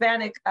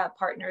Hispanic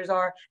partners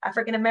or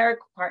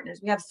African-American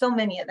partners. We have so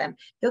many of them.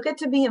 You'll get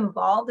to be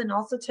involved and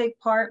also take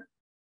part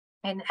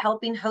in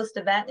helping host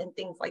events and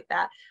things like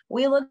that.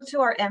 We look to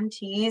our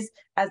MTs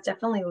as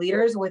definitely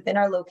leaders within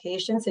our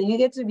location. So you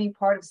get to be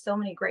part of so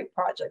many great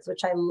projects,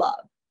 which I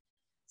love.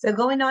 So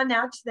going on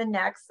now to the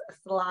next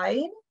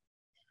slide.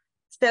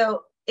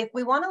 So if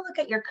we want to look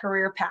at your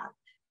career path,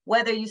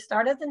 whether you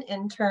start as an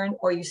intern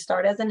or you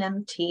start as an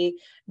MT,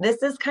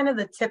 this is kind of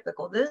the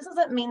typical. This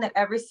doesn't mean that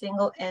every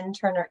single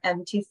intern or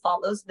MT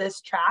follows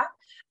this track,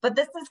 but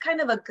this is kind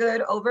of a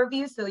good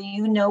overview so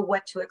you know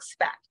what to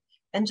expect.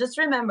 And just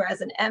remember, as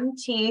an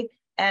MT,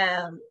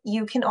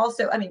 You can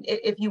also, I mean,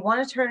 if you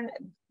want to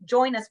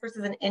join us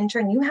versus an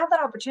intern, you have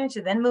that opportunity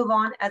to then move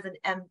on as an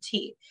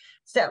MT.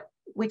 So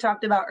we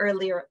talked about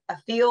earlier, a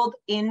field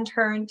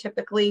intern,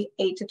 typically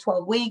 8 to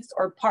 12 weeks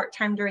or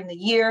part-time during the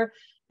year.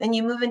 Then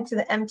you move into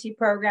the MT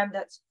program,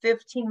 that's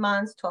 15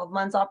 months, 12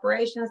 months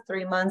operations,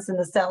 3 months in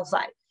the sales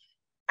side.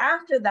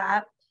 After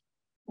that,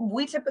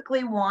 we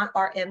typically want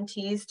our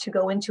MTs to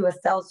go into a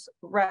sales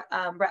rep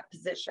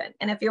position.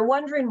 And if you're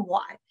wondering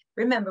why,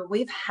 remember,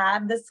 we've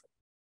had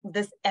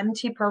this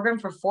MT program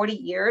for 40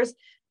 years.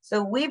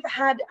 So we've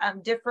had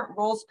different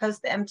roles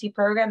post the MT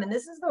program. And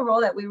this is the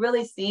role that we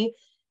really see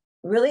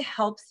really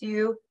helps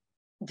you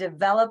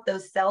develop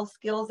those sales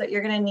skills that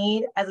you're going to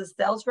need as a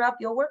sales rep.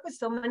 You'll work with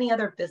so many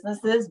other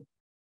businesses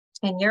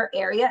in your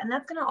area, and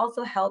that's going to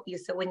also help you.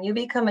 So when you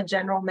become a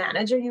general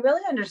manager, you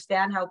really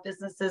understand how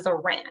businesses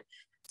are ran.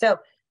 So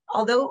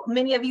although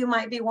many of you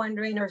might be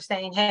wondering or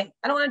saying, hey,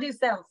 I don't want to do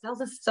sales.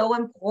 Sales is so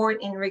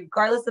important in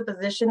regardless of the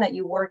position that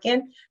you work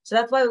in. So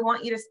that's why we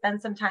want you to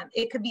spend some time.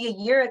 It could be a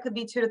year, it could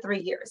be 2 to 3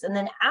 years. And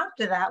then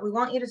after that, we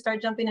want you to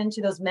start jumping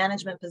into those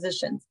management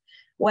positions,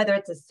 whether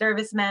it's a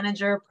service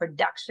manager,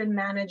 production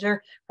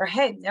manager, or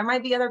hey, there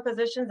might be other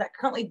positions that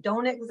currently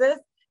don't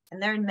exist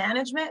and they're in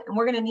management and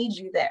we're going to need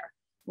you there.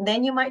 And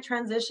then you might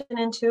transition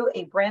into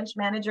a branch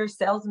manager,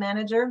 sales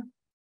manager.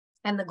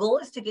 And the goal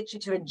is to get you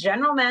to a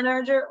general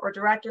manager or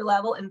director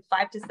level in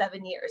 5 to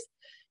 7 years.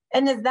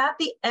 And is that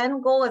the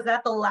end goal? Is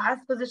that the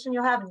last position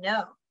you'll have?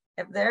 No.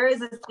 If there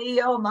is a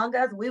CEO among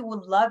us, we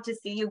would love to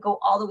see you go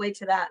all the way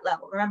to that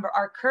level. Remember,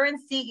 our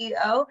current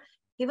CEO,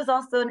 he was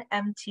also an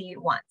MT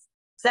once.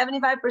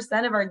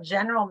 75% of our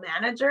general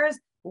managers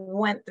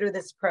went through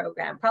this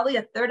program. Probably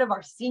a third of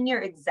our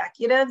senior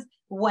executives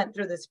went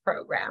through this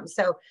program.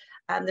 So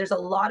there's a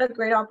lot of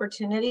great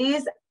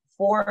opportunities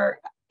for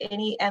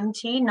any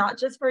MT, not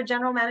just for a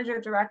general manager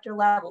or director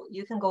level.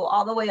 You can go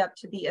all the way up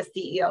to be a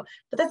CEO,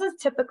 but this is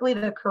typically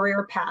the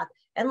career path.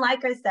 And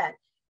like I said,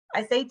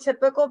 I say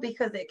typical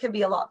because it can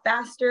be a lot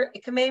faster.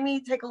 It can maybe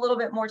take a little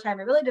bit more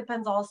time. It really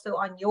depends also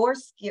on your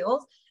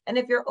skills and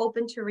if you're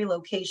open to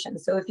relocation.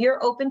 So if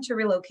you're open to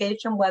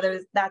relocation,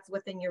 whether that's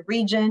within your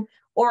region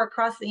or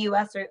across the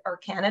US or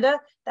Canada,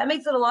 that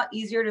makes it a lot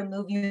easier to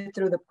move you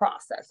through the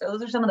process. So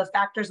those are some of the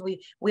factors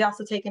we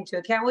also take into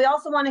account. We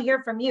also want to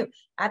hear from you.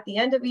 At the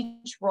end of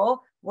each role,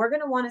 we're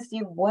going to want to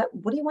see what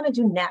do you want to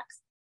do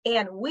next?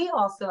 And we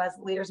also as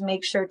leaders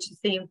make sure to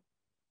see,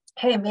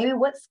 hey, maybe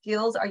what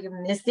skills are you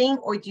missing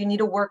or do you need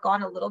to work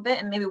on a little bit,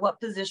 and maybe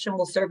what position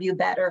will serve you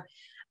better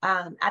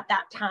at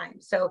that time.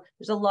 So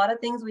there's a lot of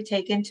things we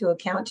take into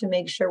account to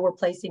make sure we're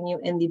placing you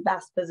in the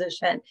best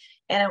position.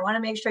 And I want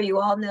to make sure you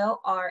all know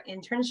our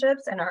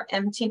internships and our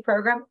MT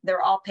program,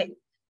 they're all paid.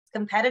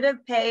 Competitive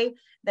pay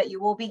that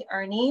you will be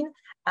earning.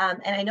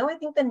 And I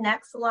think the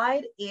next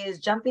slide is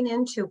jumping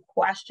into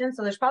questions.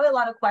 So there's probably a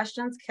lot of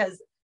questions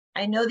because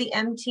I know the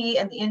MT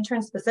and the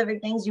intern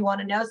specific things you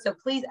want to know. So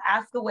please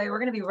ask away. We're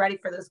going to be ready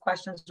for those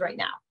questions right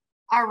now.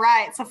 All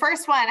right. So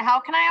first one, how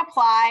can I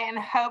apply and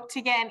hope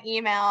to get an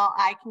email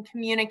I can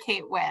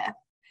communicate with?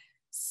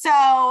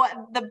 So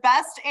the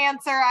best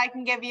answer I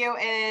can give you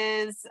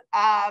is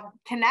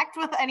connect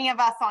with any of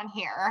us on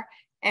here.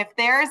 If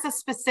there is a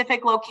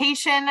specific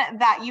location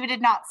that you did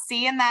not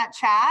see in that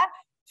chat,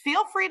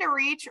 feel free to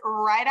reach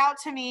right out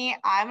to me.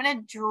 I'm going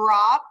to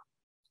drop,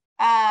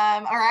 or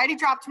I already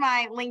dropped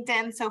my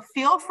LinkedIn. So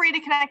feel free to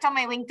connect on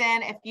my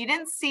LinkedIn. If you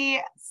didn't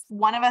see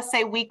one of us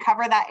say we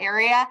cover that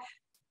area,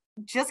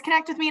 just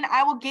connect with me and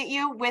I will get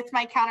you with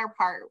my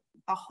counterpart.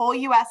 The whole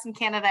US and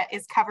Canada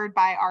is covered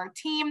by our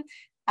team.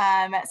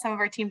 Some of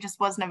our team just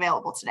wasn't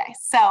available today.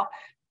 So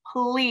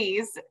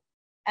please.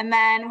 And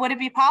then would it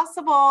be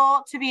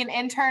possible to be an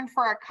intern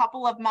for a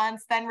couple of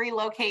months, then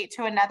relocate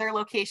to another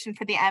location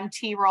for the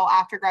MT role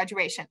after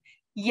graduation?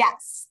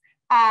 Yes.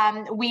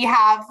 We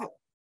have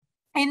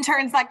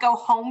interns that go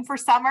home for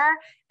summer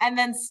and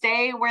then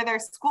stay where their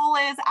school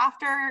is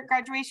after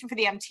graduation for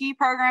the MT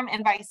program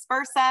and vice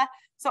versa.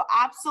 So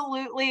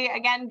absolutely,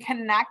 again,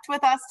 connect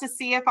with us to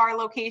see if our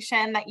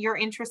location that you're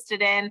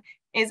interested in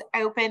is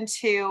open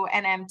to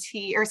an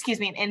MT, or excuse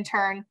me, an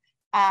intern.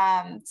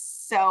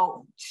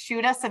 So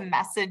shoot us a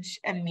message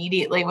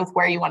immediately with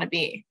where you want to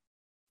be.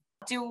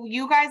 Do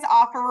you guys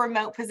offer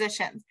remote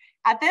positions?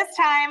 At this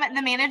time,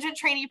 the management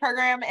trainee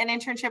program and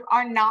internship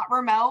are not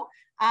remote.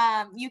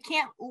 You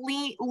can't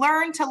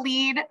learn to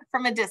lead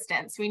from a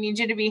distance. We need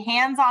you to be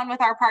hands-on with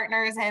our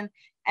partners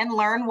and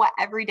learn what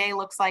every day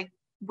looks like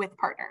with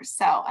partners.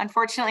 So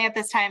unfortunately at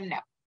this time, no.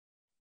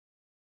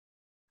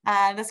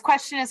 This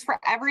question is for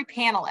every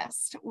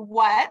panelist.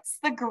 What's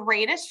the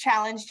greatest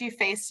challenge you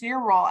faced in your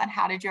role and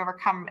how did you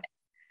overcome it?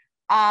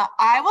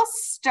 I will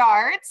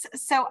start.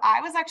 So I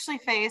was actually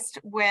faced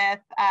with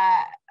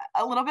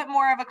a little bit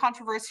more of a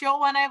controversial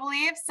one, I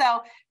believe.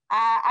 So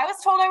I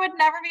was told I would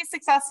never be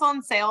successful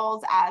in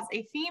sales as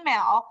a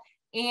female.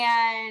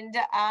 And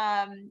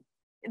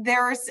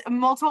there's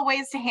multiple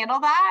ways to handle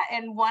that.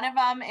 And one of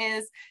them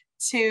is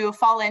to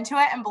fall into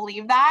it and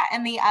believe that.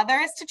 And the other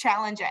is to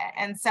challenge it.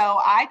 And so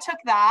I took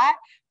that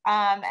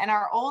And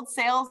our old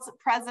sales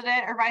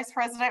president or vice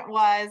president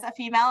was a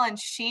female, and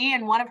she,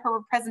 in one of her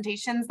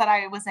presentations that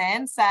I was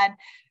in, said,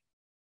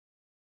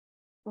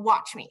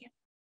 watch me.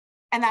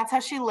 And that's how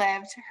she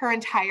lived her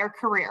entire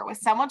career. When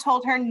someone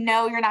told her,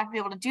 no, you're not gonna be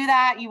able to do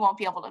that, you won't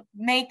be able to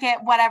make it,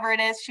 whatever it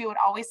is, she would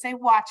always say,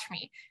 watch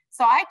me.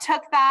 So I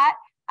took that,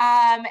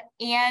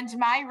 and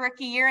my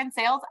rookie year in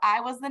sales,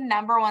 I was the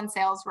 #1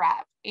 sales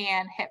rep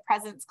and hit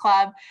President's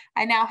Club.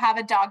 I now have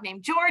a dog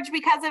named George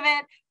because of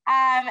it.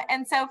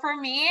 And so for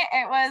me,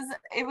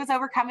 it was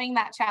overcoming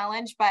that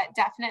challenge, but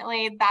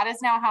definitely that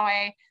is now how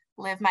I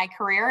live my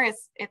career,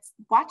 it's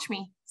watch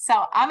me.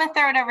 So I'm gonna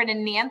throw it over to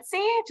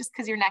Nancy, just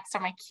because you're next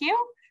on my queue.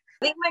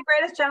 I think my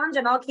greatest challenge,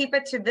 and I'll keep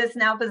it to this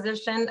now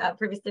position,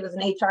 previously was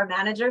an HR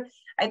manager.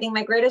 I think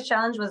my greatest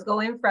challenge was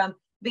going from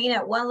being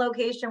at one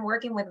location,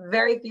 working with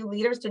very few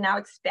leaders, to now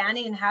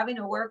expanding and having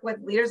to work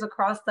with leaders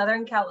across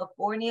Southern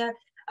California,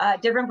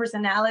 different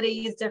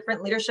personalities,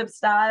 different leadership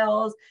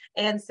styles.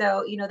 And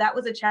so, you know, that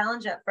was a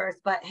challenge at first,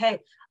 but hey,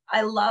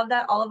 I love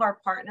that all of our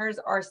partners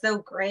are so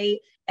great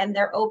and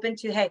they're open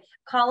to, hey,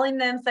 calling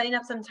them, setting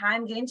up some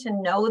time, getting to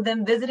know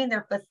them, visiting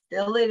their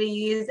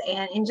facilities,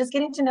 and just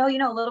getting to know, you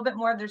know, a little bit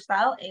more of their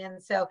style.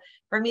 And so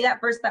for me,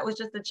 that was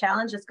just a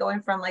challenge, just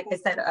going from, like I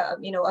said,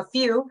 you know, a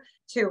few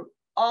to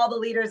all the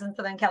leaders in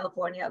Southern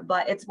California,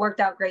 but it's worked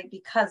out great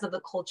because of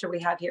the culture we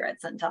have here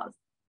at Cintas.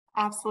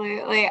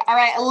 Absolutely. All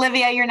right,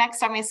 Olivia, you're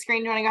next on my screen.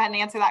 Do you want to go ahead and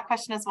answer that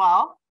question as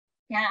well?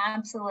 Yeah,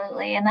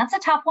 absolutely. And that's a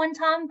tough one,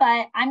 Tom,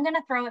 but I'm going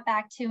to throw it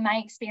back to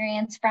my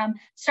experience from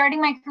starting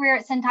my career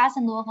at Cintas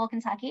in Louisville,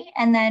 Kentucky.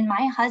 And then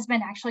my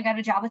husband actually got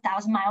a job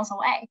 1,000 miles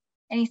away.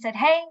 And he said,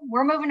 hey,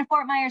 we're moving to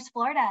Fort Myers,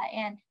 Florida.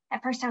 And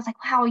at first I was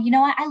like, wow, you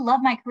know what? I love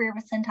my career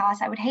with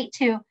Cintas. I would hate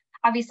to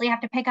obviously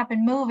have to pick up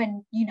and move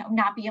and, you know,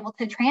 not be able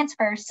to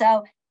transfer.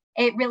 So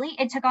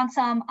it took on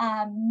some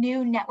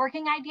new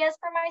networking ideas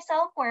for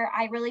myself, where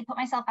I really put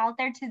myself out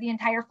there to the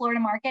entire Florida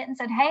market and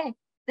said, hey,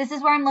 this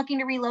is where I'm looking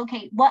to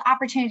relocate. What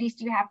opportunities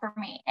do you have for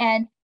me?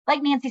 And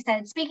like Nancy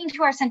said, speaking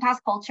to our Cintas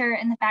culture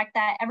and the fact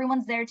that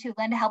everyone's there to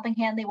lend a helping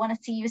hand, they want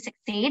to see you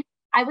succeed,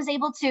 I was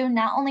able to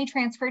not only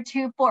transfer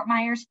to Fort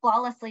Myers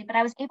flawlessly, but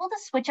I was able to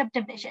switch up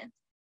divisions.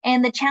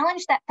 And the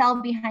challenge that fell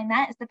behind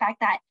that is the fact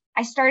that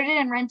I started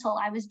in rental.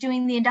 I was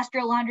doing the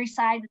industrial laundry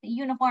side with the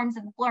uniforms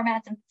and the floor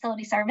mats and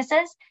facility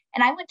services.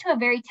 And I went to a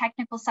very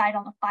technical side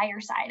on the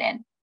fire side. And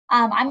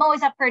I'm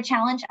always up for a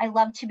challenge. I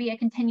love to be a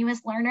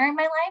continuous learner in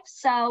my life.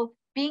 So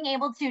being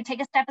able to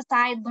take a step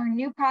aside, learn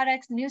new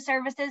products, new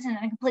services in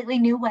a completely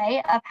new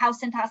way of how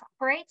Cintas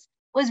operates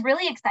was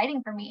really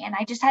exciting for me. And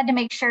I just had to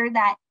make sure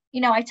that,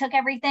 you know, I took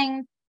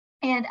everything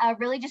and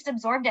really just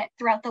absorbed it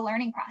throughout the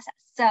learning process.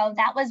 So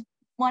that was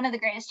one of the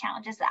greatest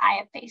challenges that I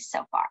have faced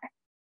so far.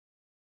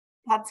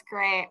 That's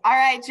great. All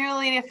right,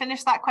 Julie, to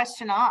finish that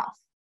question off.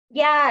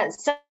 Yeah,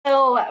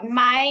 so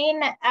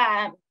mine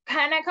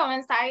kind of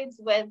coincides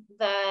with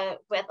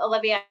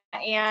Olivia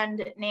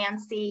and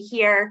Nancy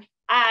here.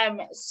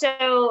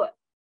 So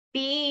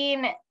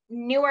being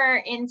newer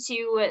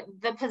into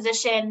the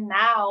position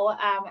now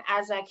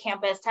as a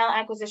campus talent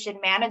acquisition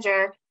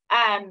manager,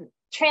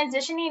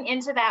 transitioning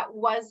into that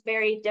was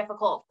very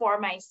difficult for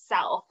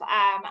myself.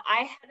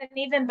 I hadn't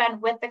even been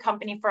with the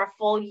company for a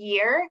full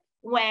year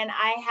when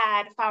I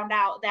had found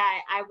out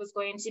that I was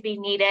going to be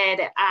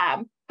needed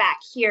back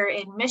here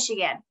in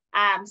Michigan.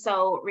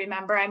 So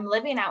remember, I'm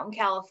living out in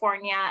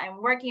California.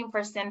 I'm working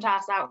for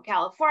Cintas out in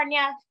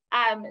California.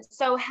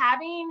 So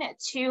having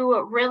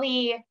to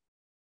really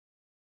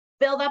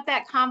build up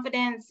that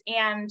confidence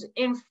and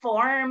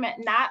inform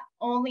not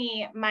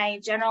only my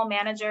general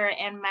manager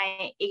and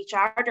my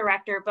HR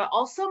director, but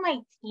also my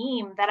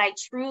team that I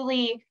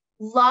truly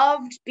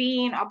loved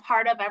being a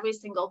part of every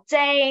single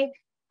day.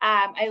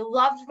 I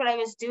loved what I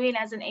was doing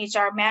as an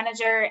HR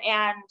manager,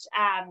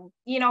 and,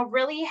 you know,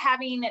 really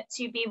having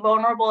to be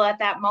vulnerable at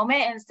that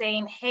moment and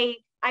saying, hey,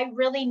 I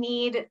really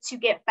need to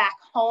get back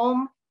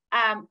home.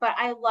 But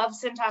I love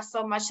Cintas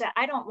so much that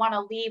I don't want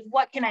to leave.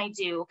 What can I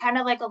do? Kind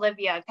of like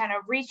Olivia, kind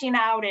of reaching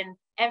out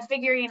and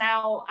figuring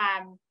out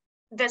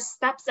the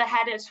steps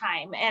ahead of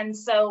time. And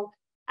so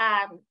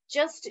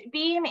just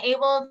being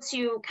able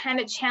to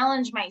kind of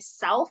challenge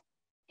myself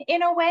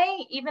in a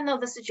way, even though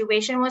the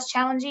situation was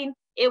challenging,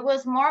 it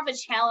was more of a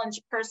challenge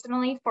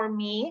personally for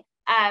me.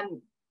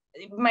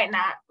 You might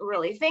not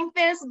really think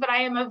this, but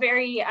I am a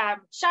very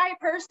shy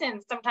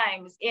person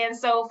sometimes. And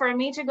so for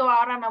me to go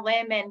out on a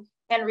limb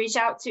and reach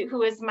out to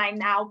who is my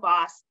now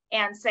boss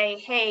and say,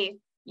 hey,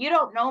 you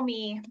don't know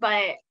me,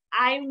 but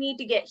I need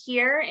to get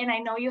here. And I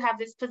know you have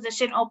this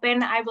position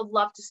open. I would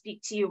love to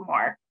speak to you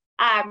more.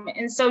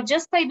 And so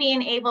just by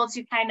being able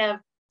to kind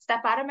of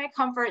step out of my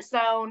comfort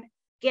zone,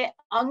 get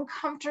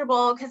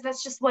uncomfortable, because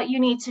that's just what you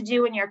need to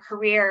do in your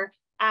career.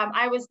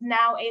 I was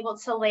now able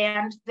to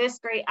land this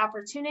great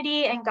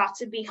opportunity and got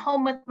to be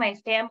home with my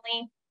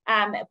family,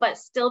 but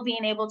still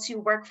being able to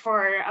work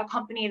for a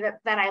company that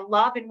I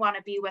love and want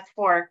to be with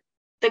for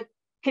the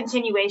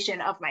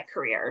continuation of my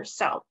career.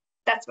 So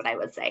that's what I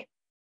would say.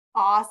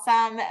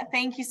 Awesome.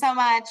 Thank you so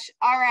much.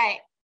 All right.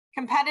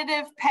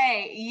 Competitive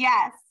pay,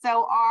 yes.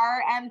 So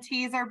our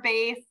MTs are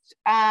paid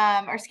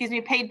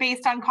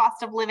based on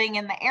cost of living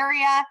in the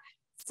area.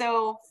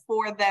 So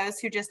for those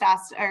who just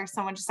asked, or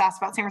someone just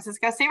asked about San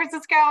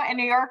Francisco and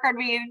New York are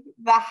being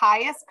the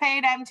highest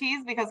paid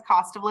MTs because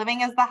cost of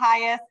living is the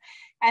highest.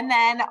 And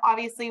then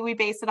obviously we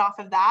base it off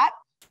of that.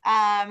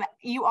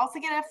 You also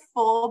get a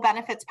full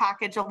benefits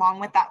package along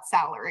with that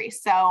salary.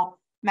 So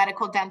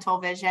medical, dental,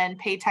 vision,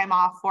 paid time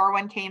off,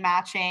 401k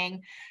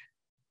matching,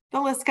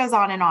 the list goes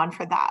on and on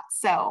for that.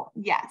 So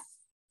yes.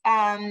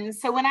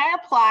 So when I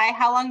apply,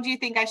 how long do you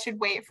think I should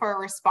wait for a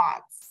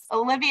response?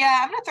 Olivia,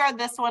 I'm going to throw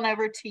this one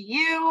over to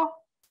you.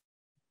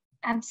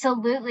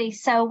 Absolutely.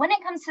 So when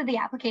it comes to the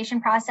application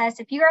process,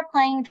 if you're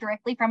applying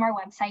directly from our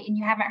website and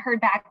you haven't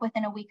heard back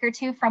within a week or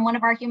two from one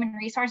of our human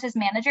resources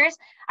managers,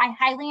 I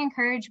highly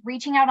encourage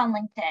reaching out on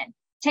LinkedIn,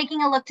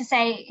 taking a look to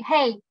say,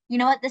 hey, you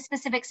know what, this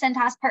specific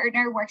Cintas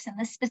partner works in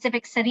this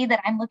specific city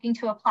that I'm looking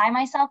to apply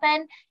myself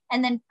in.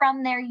 And then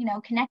from there,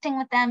 connecting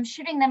with them,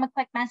 shooting them a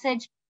quick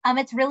message.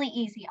 It's really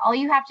easy. All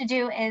you have to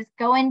do is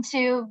go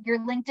into your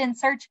LinkedIn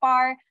search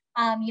bar,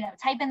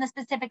 type in the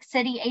specific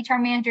city, HR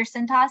manager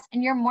Cintas,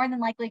 and you're more than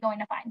likely going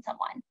to find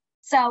someone.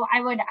 So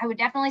I would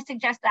definitely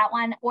suggest that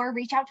one, or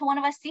reach out to one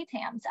of us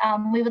CTAMs.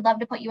 We would love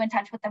to put you in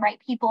touch with the right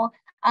people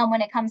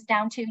when it comes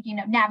down to,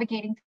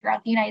 navigating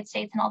throughout the United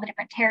States and all the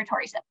different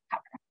territories that we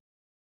cover.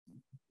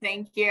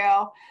 Thank you.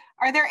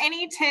 Are there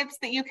any tips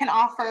that you can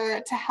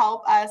offer to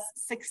help us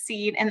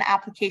succeed in the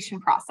application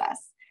process?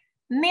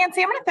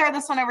 Nancy, I'm going to throw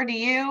this one over to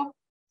you.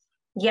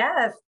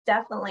 Yes,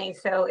 definitely.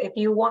 So if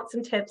you want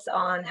some tips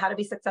on how to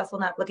be successful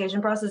in the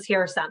application process,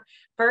 here are some.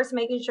 First,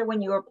 making sure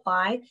when you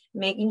apply,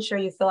 making sure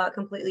you fill out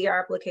completely your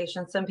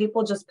application. Some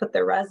people just put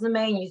their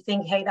resume and you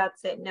think, hey,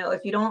 that's it. No,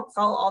 if you don't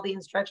follow all the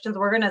instructions,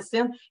 we're going to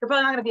assume you're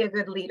probably not going to be a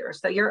good leader.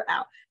 So you're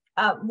out.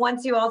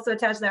 Once you also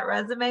attach that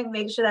resume,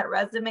 make sure that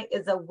resume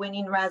is a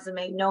winning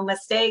resume, no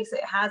mistakes.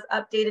 It has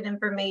updated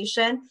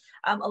information.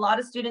 A lot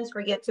of students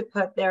forget to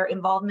put their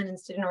involvement in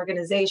student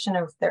organization,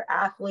 or if they're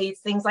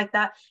athletes, things like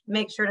that.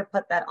 Make sure to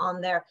put that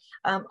on there.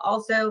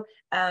 Also,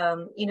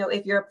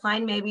 if you're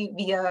applying maybe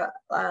via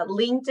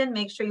LinkedIn,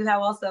 make sure you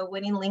have also a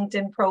winning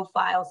LinkedIn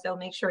profile. So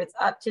make sure it's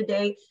up to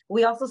date.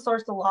 We also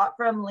source a lot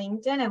from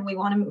LinkedIn, and we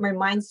want to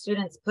remind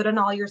students, put in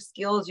all your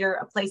skills,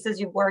 your places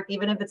you've worked,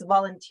 even if it's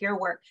volunteer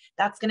work.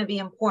 That's going to be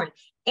important.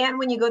 And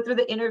when you go through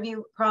the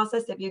interview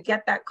process, if you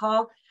get that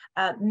call,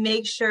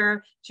 make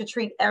sure to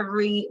treat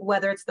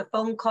whether it's the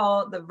phone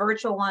call, the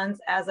virtual ones,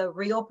 as a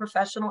real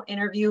professional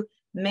interview.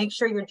 Make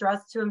sure you're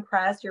dressed to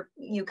impress.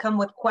 You come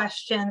with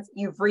questions.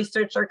 You've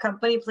researched our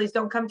company. Please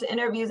don't come to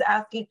interviews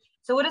asking,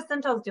 so what does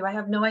Cintas do? I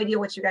have no idea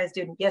what you guys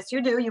do. Yes,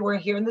 you do. You were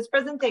here in this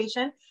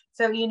presentation.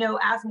 So,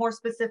 ask more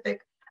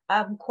specific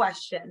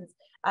questions.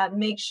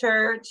 Make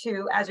sure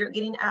to, as you're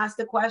getting asked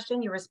a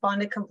question, you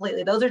respond it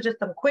completely. Those are just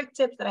some quick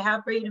tips that I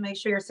have for you to make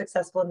sure you're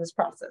successful in this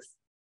process.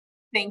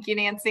 Thank you,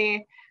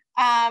 Nancy.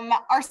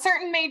 Are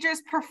certain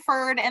majors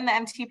preferred in the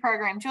MT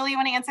program? Julie, you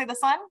want to answer this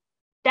one?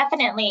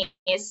 Definitely.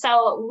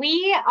 So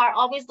we are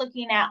always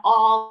looking at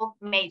all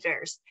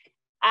majors.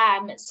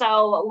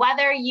 So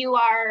whether you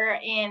are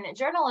in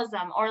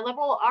journalism or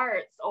liberal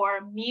arts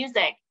or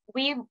music,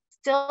 we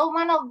still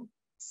want to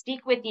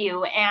speak with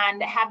you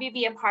and have you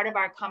be a part of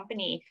our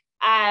company.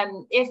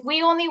 If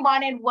we only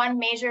wanted one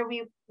major,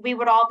 we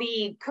would all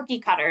be cookie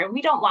cutter, and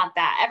we don't want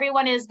that.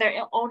 Everyone is their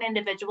own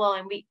individual,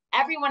 and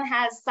everyone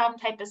has some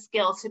type of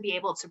skill to be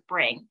able to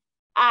bring.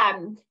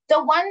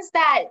 The ones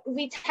that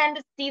we tend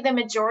to see the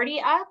majority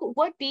of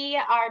would be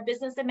our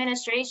business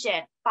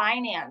administration,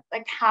 finance,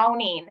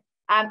 accounting,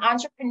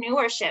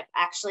 entrepreneurship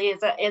actually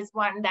is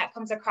one that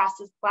comes across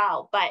as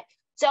well. But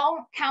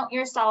don't count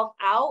yourself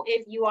out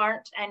if you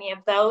aren't any of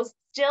those.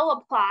 Still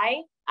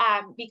apply.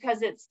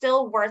 Because it's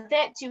still worth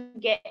it to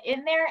get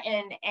in there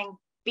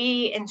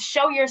and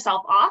show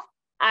yourself off,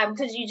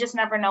 because you just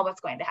never know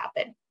what's going to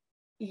happen.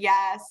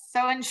 Yes.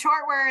 So in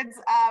short words,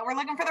 we're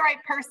looking for the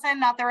right person,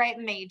 not the right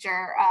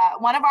major.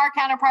 One of our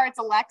counterparts,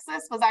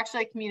 Alexis, was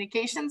actually a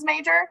communications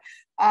major,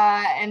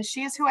 and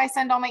she is who I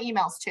send all my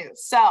emails to.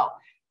 So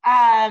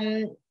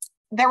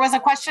there was a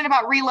question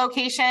about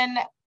relocation.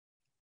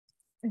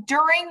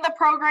 During the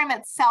program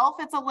itself,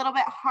 it's a little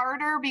bit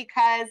harder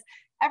because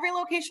every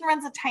location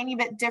runs a tiny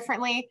bit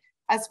differently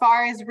as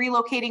far as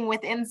relocating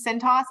within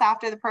Cintas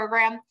after the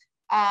program.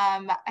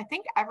 I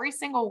think every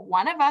single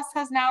one of us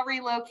has now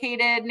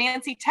relocated.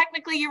 Nancy,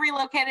 technically you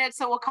relocated,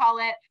 so we'll call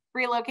it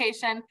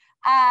relocation.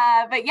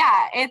 But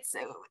yeah,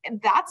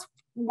 that's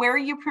where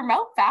you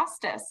promote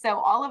fastest. So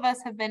all of us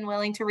have been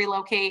willing to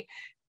relocate,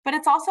 but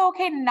it's also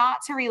okay not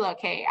to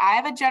relocate. I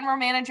have a general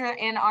manager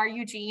in our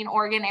Eugene,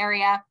 Oregon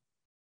area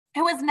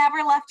who has never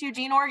left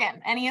Eugene,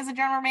 Oregon, and he is a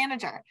general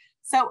manager.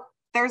 So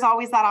there's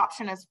always that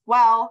option as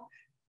well.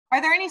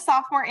 Are there any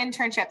sophomore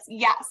internships?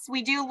 Yes,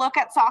 we do look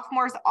at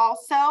sophomores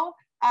also.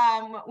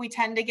 We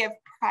tend to give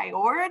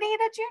priority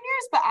to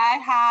juniors, but I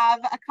have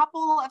a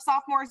couple of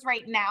sophomores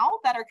right now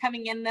that are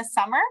coming in this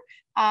summer.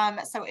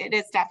 So it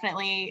is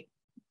definitely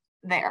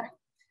there.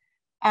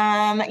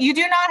 You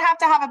do not have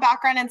to have a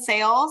background in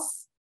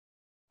sales.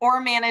 or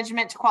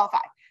management to qualify.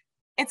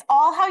 It's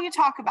all how you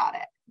talk about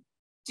it.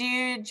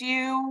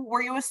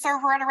 Were you a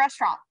server at a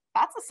restaurant?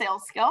 That's a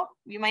sales skill.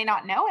 You may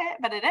not know it,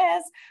 but it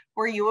is.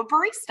 Were you a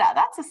barista?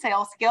 That's a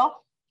sales skill.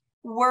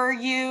 Were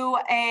you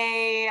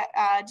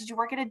did you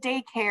work at a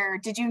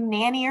daycare? Did you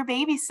nanny or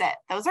babysit?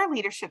 Those are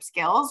leadership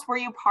skills. Were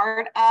you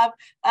part of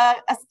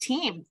a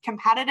team,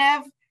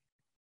 competitive?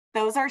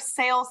 Those are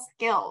sales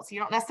skills. You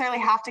don't necessarily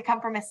have to come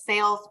from a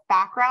sales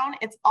background.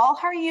 It's all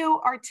how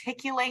you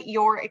articulate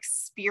your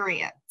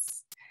experience.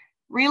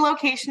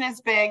 Relocation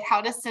is big.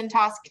 How does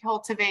Cintas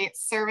cultivate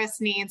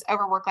service needs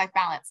over work-life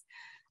balance?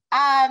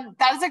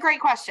 That is a great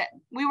question.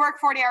 We work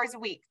 40 hours a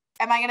week.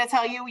 Am I going to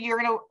tell you you're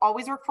going to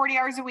always work 40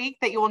 hours a week,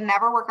 that you will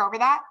never work over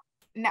that?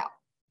 No.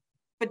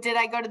 But did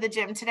I go to the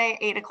gym today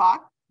at 8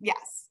 o'clock?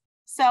 Yes.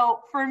 So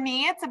for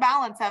me, it's a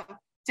balance of,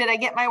 did I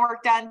get my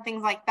work done?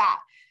 Things like that.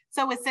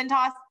 So with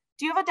Cintas,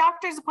 do you have a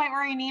doctor's appointment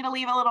where you need to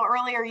leave a little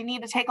early or you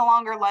need to take a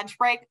longer lunch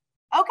break?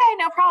 Okay,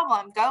 no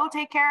problem. Go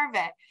take care of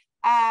it.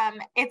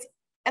 It's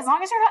as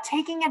long as you're not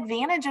taking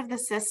advantage of the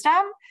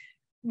system,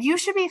 you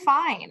should be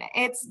fine.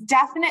 It's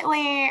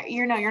definitely,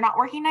 you're not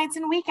working nights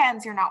and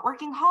weekends. You're not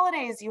working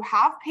holidays. You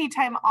have paid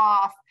time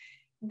off.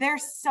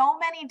 There's so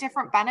many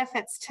different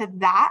benefits to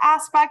that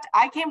aspect.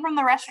 I came from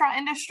the restaurant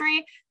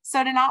industry,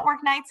 so to not work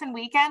nights and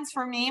weekends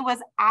for me was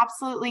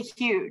absolutely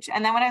huge.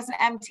 And then when I was an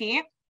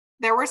MT,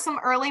 there were some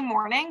early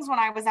mornings when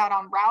I was out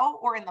on route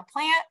or in the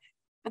plant,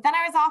 but then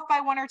I was off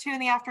by 1 or 2 in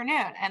the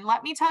afternoon. And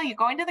let me tell you,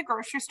 going to the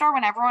grocery store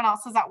when everyone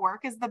else is at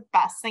work is the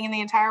best thing in the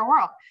entire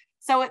world.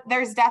 So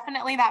there's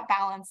definitely that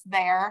balance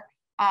there.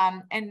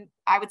 And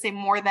I would say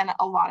more than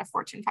a lot of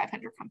Fortune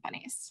 500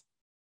 companies.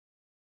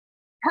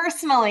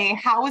 Personally,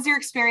 how was your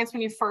experience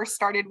when you first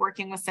started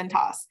working with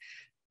Cintas?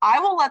 I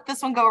will let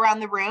this one go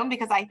around the room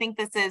because I think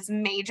this is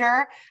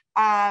major.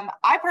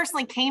 I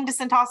personally came to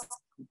Cintas,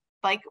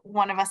 like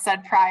one of us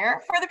said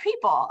prior, for the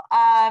people.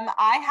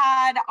 I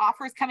had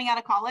offers coming out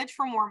of college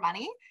for more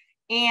money,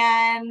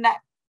 and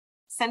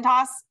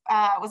Cintas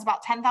was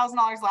about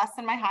 $10,000 less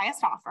than my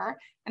highest offer.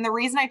 And the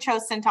reason I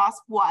chose Cintas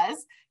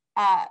was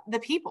the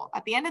people.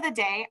 At the end of the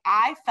day,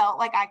 I felt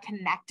like I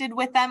connected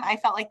with them. I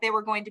felt like they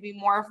were going to be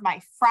more of my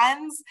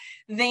friends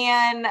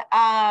than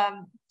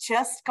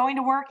just going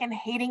to work and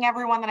hating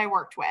everyone that I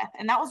worked with.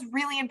 And that was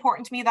really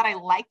important to me, that I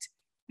liked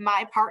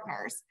my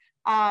partners.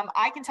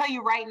 I can tell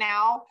you right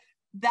now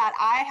that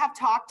I have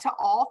talked to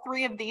all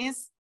 3 of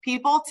these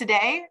people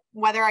today,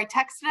 whether I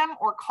texted them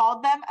or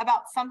called them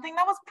about something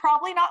that was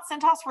probably not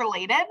Cintas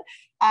related,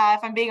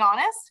 if I'm being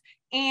honest.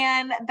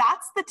 And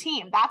that's the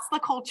team. That's the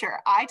culture.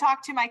 I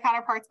talk to my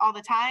counterparts all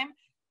the time.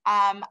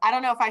 I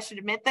don't know if I should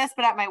admit this,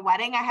 but at my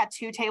wedding, I had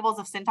 2 tables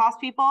of Cintas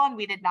people, and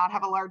we did not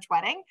have a large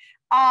wedding,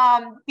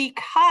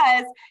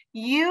 because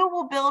you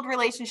will build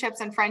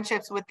relationships and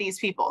friendships with these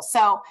people.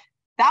 So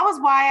that was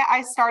why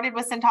I started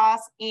with Cintas.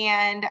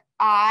 And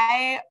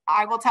I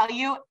will tell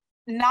you,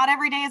 not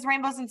every day is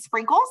rainbows and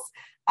sprinkles.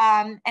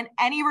 And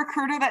any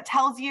recruiter that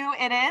tells you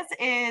it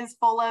is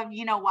full of,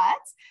 you know what?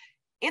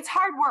 It's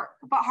hard work,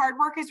 but hard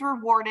work is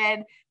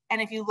rewarded.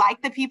 And if you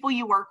like the people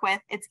you work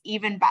with, it's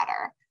even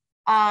better.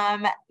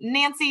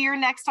 Nancy, you're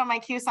next on my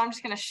queue, so I'm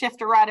just going to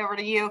shift right over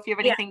to you if you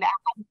have anything to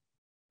add.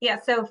 Yeah,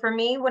 so for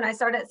me, when I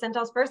started at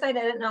Cintas, first I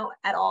didn't know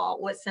at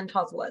all what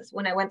Cintas was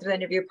when I went through the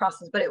interview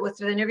process, but it was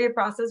through the interview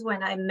process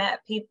when I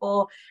met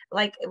people,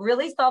 like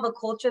really saw the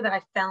culture, that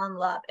I fell in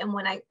love. And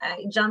when I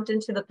jumped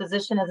into the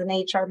position as an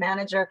HR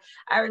manager,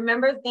 I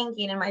remember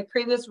thinking in my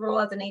previous role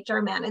as an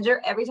HR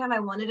manager, every time I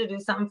wanted to do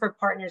something for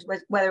partners,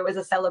 whether it was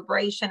a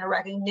celebration, a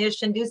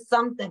recognition, do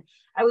something,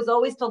 I was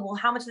always told, well,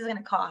 how much is it going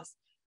to cost?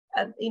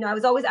 I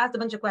was always asked a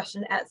bunch of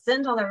questions. At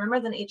Cintas, I remember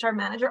as an HR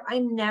manager, I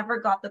never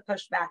got the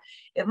pushback.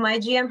 If my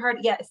GM heard,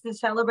 yes, to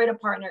celebrate a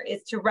partner,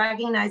 it's to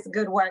recognize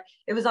good work,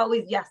 it was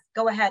always, yes,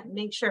 go ahead,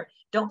 make sure.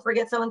 Don't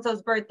forget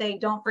so-and-so's birthday.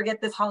 Don't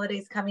forget this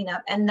holiday's coming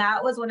up. And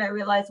that was when I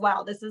realized,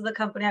 wow, this is the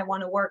company I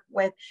want to work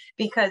with,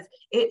 because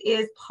it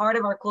is part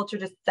of our culture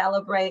to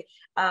celebrate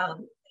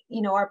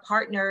our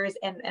partners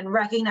and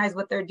recognize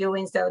what they're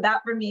doing. So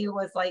that for me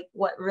was like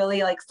what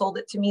really sold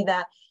it to me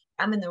that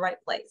I'm in the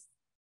right place.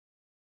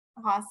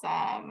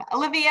 Awesome.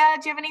 Olivia,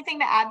 do you have anything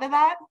to add to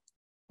that?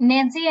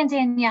 Nancy and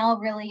Danielle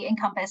really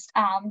encompassed,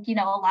 a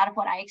lot of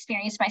what I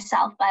experienced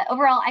myself, but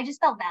overall, I just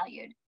felt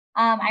valued.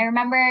 I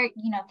remember,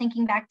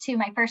 thinking back to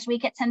my first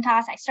week at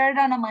Cintas, I started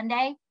on a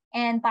Monday,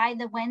 and by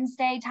the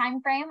Wednesday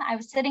timeframe, I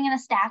was sitting in a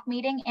staff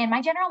meeting, and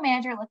my general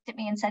manager looked at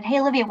me and said,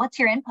 "Hey, Olivia, what's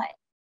your input?"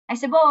 I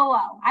said, whoa,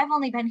 I've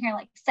only been here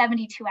like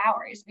 72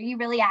 hours. Are you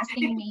really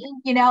asking me,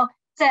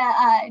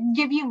 to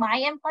give you my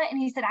input? And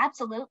he said,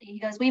 absolutely. He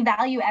goes, we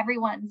value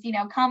everyone's,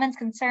 comments,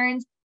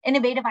 concerns,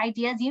 innovative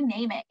ideas, you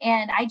name it.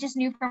 And I just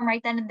knew from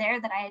right then and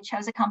there that I had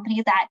chose a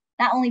company that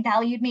not only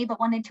valued me, but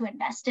wanted to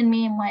invest in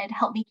me and would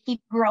help me keep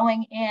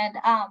growing and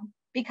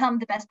become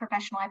the best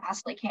professional I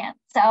possibly can.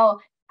 So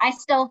I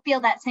still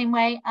feel that same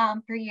way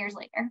 3 years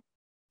later.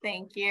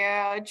 Thank you.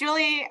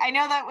 Julie, I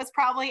know that was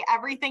probably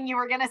everything you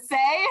were going to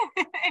say.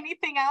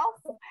 Anything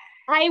else?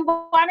 I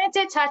wanted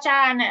to touch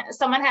on,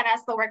 someone had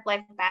asked the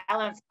work-life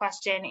balance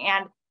question.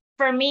 And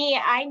for me,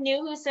 I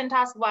knew who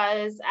Cintas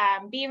was,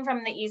 being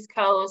from the East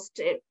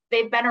Coast.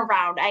 They've been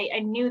around. I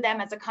knew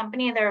them as a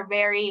company. They're a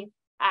very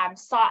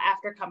sought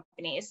after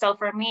company. So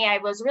for me, I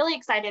was really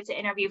excited to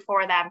interview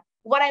for them.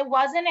 What I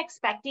wasn't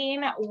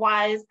expecting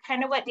was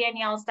kind of what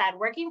Danielle said.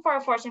 Working for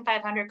a Fortune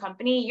 500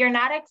 company, you're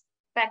not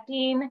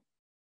expecting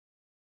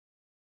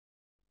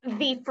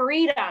the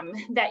freedom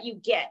that you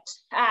get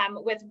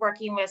with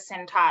working with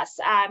Cintas.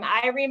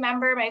 I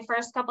remember my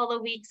first couple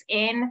of weeks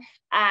in,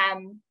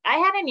 I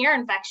had an ear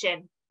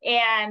infection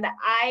and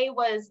I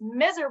was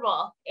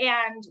miserable.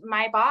 And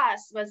my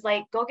boss was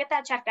like, go get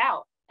that checked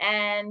out.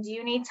 And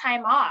you need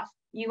time off.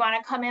 You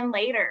want to come in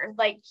later.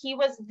 Like, he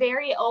was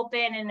very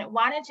open and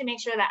wanted to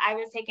make sure that I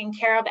was taken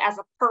care of as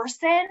a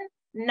person,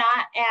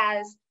 not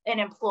as an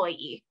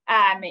employee.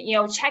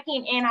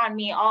 Checking in on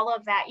me, all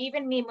of that,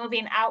 even me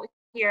moving out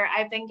here,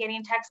 I've been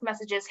getting text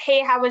messages.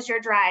 Hey, how was your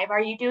drive? Are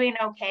you doing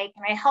okay?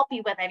 Can I help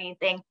you with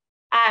anything?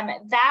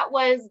 That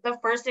was the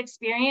first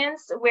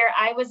experience where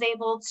I was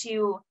able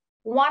to,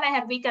 I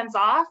had weekends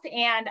off,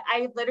 and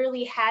I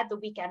literally had the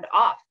weekend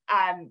off.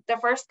 The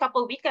first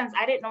couple of weekends,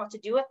 I didn't know what to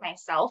do with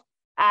myself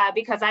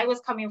because I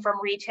was coming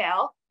from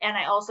retail, and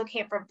I also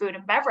came from food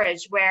and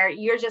beverage where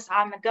you're just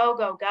on the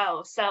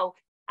go. So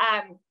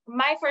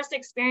my first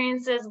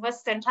experiences with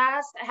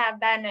Cintas have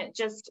been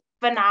just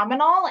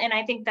phenomenal. And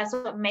I think that's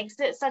what makes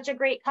it such a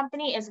great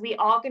company, is we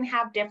all can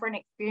have different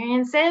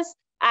experiences.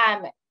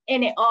 And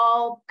it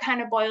all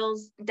kind of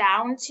boils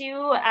down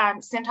to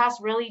Cintas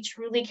really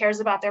truly cares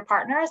about their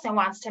partners and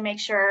wants to make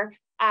sure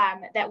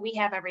that we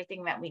have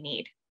everything that we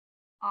need.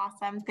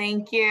 Awesome.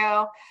 Thank you.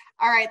 All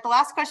right. The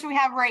last question we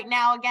have right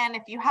now, again,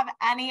 if you have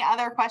any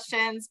other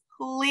questions,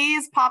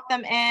 please pop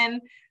them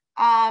in.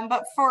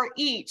 But for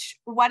each,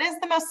 what is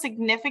the most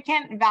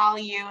significant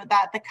value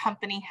that the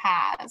company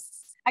has?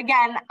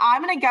 Again,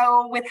 I'm going to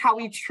go with how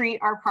we treat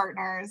our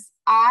partners.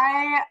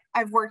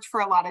 I've worked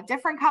for a lot of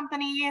different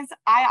companies.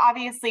 I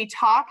obviously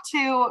talk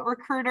to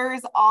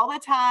recruiters all the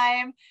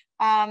time.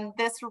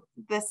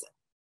 This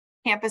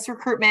campus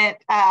recruitment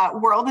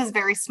world is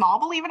very small,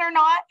 believe it or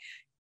not.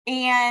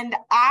 And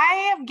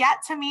I have yet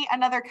to meet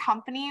another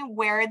company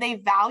where they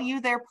value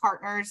their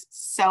partners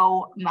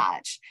so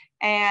much.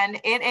 And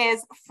it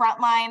is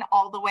frontline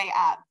all the way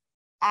up.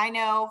 I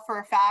know for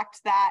a fact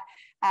that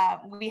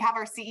we have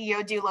our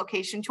CEO do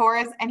location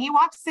tours, and he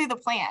walks through the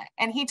plant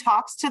and he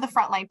talks to the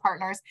frontline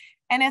partners.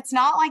 And it's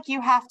not like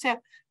you have to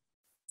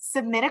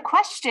submit a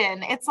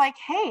question. It's like,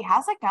 hey,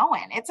 how's it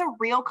going? It's a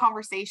real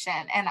conversation.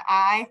 And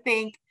I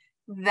think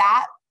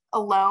that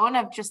alone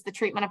of just the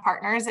treatment of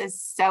partners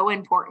is so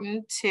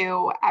important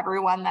to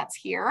everyone that's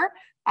here.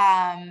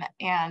 And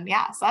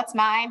yeah, so that's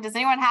mine. Does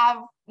anyone have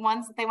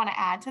ones that they want to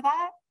add to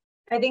that?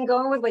 I think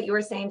going with what you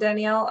were saying,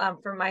 Danielle,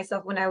 for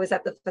myself, when I was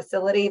at the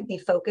facility, the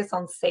focus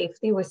on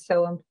safety was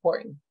so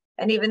important.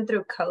 And even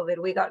through COVID,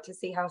 we got to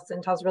see how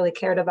Cintas really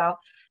cared about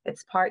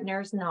its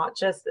partners, not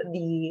just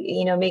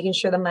making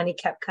sure the money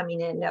kept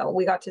coming in. No,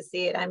 we got to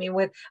see it. I mean,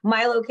 with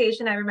my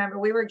location, I remember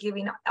we were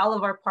giving all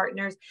of our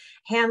partners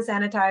hand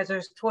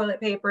sanitizers,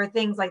 toilet paper,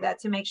 things like that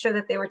to make sure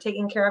that they were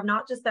taken care of,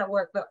 not just at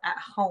work, but at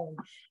home.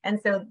 And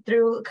so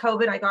through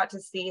COVID, I got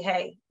to see,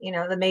 hey,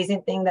 the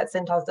amazing thing that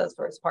Cintas does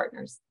for its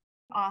partners.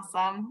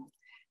 Awesome.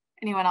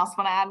 Anyone else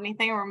want to add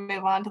anything, or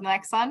move on to the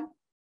next one?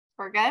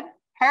 We're good?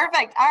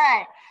 Perfect. All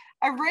right.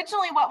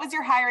 Originally, what was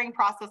your hiring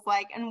process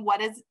like, and what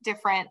is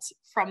different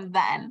from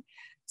then?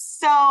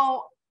 So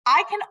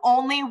I can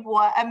only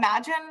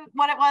imagine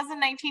what it was in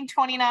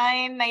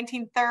 1929,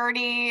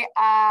 1930.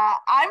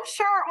 I'm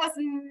sure it was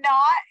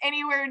not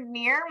anywhere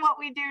near what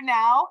we do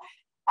now.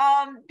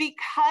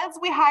 Because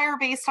we hire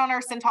based on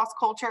our Cintas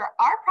culture,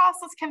 our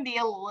process can be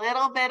a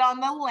little bit on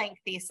the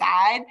lengthy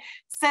side.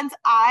 Since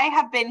I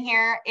have been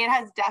here, it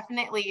has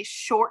definitely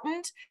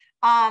shortened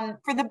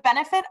for the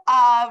benefit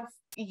of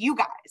you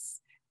guys.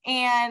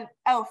 And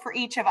for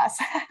each of us.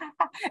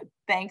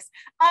 Thanks.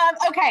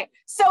 Okay,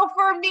 so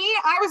for me,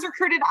 I was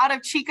recruited out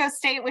of Chico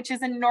State, which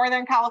is in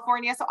Northern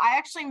California. So I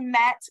actually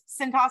met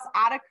Cintas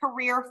at a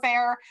career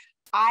fair.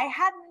 I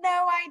had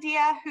no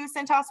idea who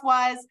Cintas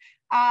was.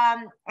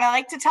 I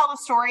like to tell the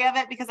story of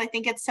it because I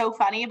think it's so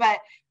funny, but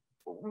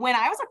when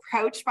I was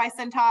approached by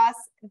Cintas,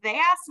 they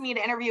asked me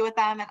to interview with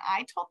them, and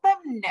I told them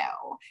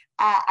no.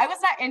 I was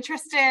not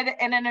interested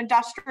in an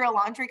industrial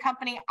laundry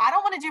company. I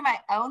don't want to do my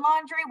own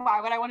laundry.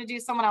 Why would I want to do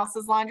someone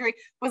else's laundry?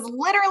 Was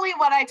literally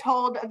what I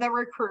told the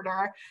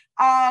recruiter.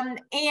 And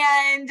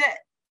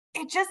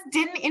it just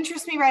didn't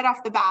interest me right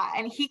off the bat.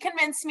 And he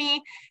convinced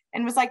me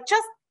and was like,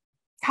 just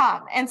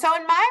come. And so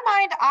in my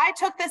mind, I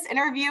took this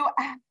interview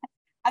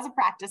as a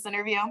practice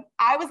interview.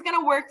 I was going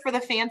to work for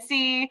the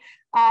fancy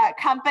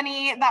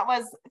company that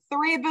was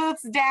 3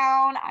 booths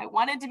down. I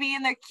wanted to be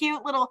in their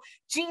cute little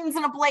jeans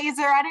and a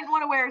blazer. I didn't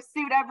want to wear a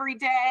suit every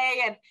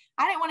day, and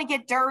I didn't want to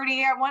get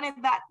dirty. I wanted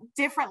that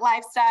different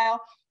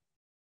lifestyle.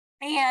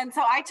 And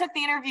so I took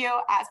the interview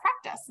as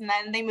practice, and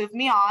then they moved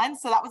me on.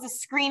 So that was a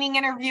screening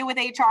interview with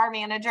HR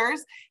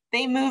managers.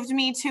 They moved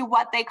me to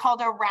what they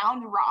called a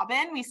round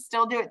robin. We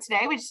still do it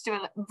today. We just do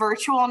it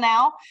virtual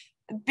now.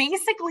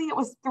 basically it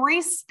was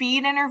 3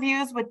 speed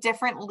interviews with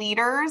different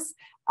leaders,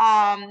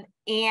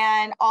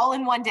 and all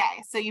in one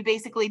day. So you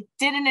basically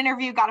did an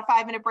interview, got a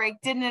 5-minute break,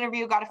 did an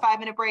interview, got a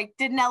 5-minute break,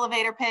 did an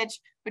elevator pitch,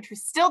 which we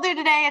still do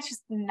today. It's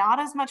just not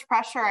as much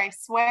pressure, I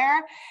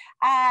swear.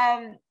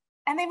 And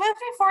they moved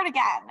me forward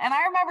again. And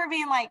I remember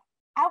being like,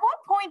 at what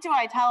point do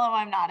I tell them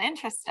I'm not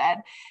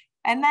interested?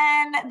 And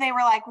then they were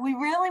like, we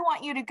really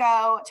want you to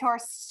go to our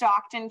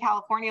Stockton,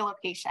 California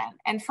location.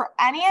 And for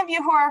any of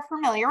you who are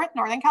familiar with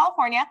Northern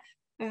California,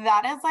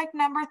 that is like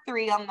number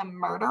 3 on the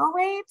murder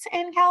rate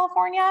in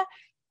California.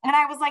 And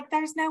I was like,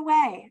 there's no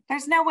way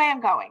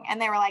I'm going.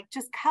 And they were like,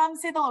 just come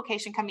see the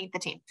location, come meet the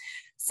team.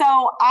 So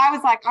I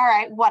was like, all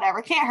right,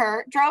 whatever, can't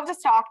hurt. Drove to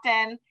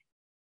Stockton.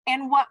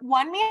 And what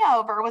won me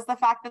over was the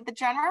fact that the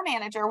general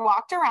manager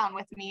walked around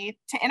with me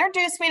to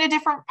introduce me to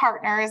different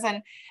partners.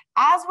 And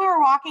as we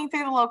were walking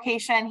through the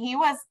location, he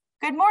was,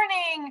 good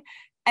morning,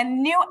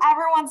 and knew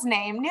everyone's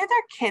name, knew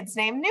their kid's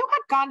name, knew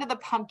I'd gone to the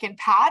pumpkin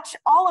patch,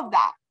 all of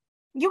that.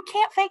 You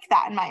can't fake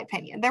that, in my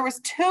opinion. There was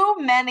too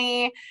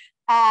many,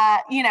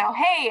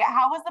 hey,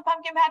 how was the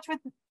pumpkin patch with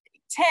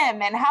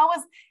Tim? And I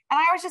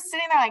was just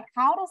sitting there like,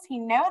 how does he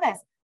know this?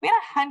 We had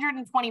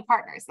 120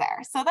 partners there.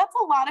 So that's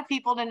a lot of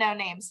people to know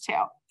names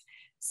too.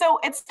 So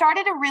it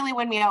started to really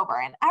win me over.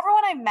 And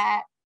everyone I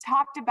met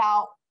talked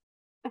about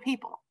the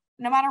people,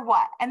 no matter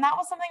what. And that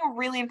was something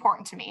really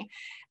important to me.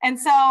 And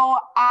so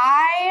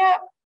I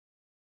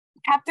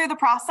kept through the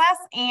process,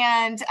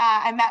 and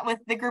I met with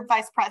the group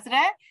vice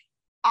president.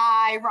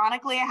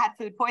 Ironically, I had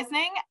food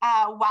poisoning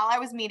while I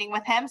was meeting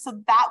with him.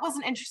 So that was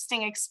an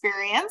interesting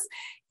experience.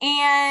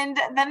 And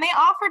then they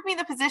offered me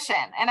the position.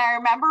 And I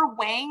remember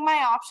weighing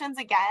my options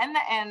again,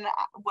 and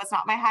was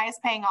not my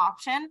highest paying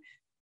option,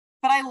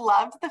 but I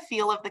loved the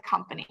feel of the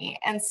company.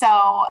 And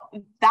so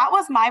that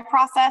was my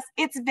process.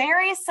 It's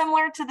very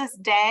similar to this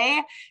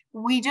day.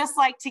 We just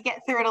like to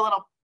get through it a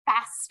little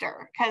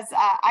faster, because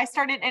I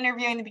started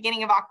interviewing the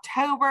beginning of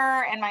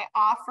October and my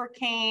offer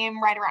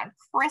came right around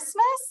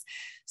Christmas.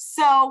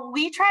 So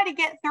we try to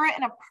get through it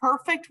in a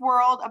perfect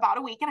world about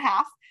a week and a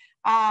half.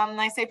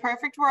 I say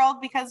perfect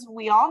world because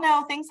we all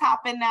know things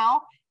happen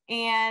now.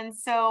 And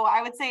so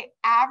I would say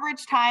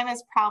average time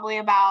is probably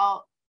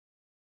about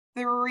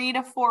 3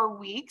 to 4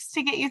 weeks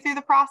to get you through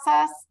the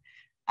process.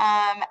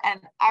 And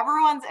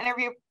everyone's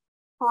interview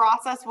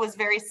process was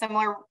very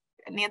similar.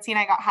 Nancy and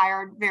I got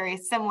hired very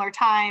similar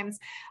times.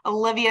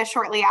 Olivia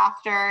shortly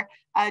after.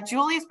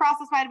 Julie's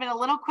process might have been a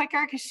little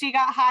quicker because she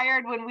got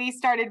hired when we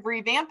started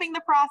revamping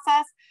the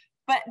process.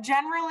 But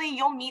generally,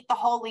 you'll meet the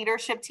whole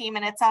leadership team,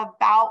 and it's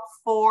about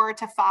 4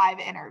 to 5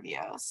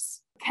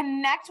 interviews.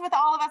 Connect with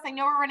all of us. I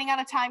know we're running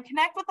out of time.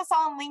 Connect with us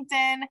all on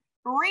LinkedIn.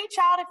 Reach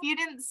out if you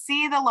didn't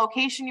see the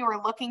location you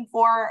were looking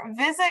for.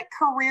 Visit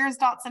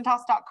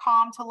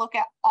careers.cintas.com to look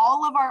at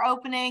all of our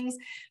openings.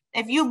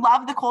 If you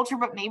love the culture,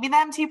 but maybe the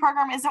MT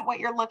program isn't what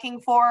you're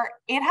looking for,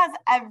 it has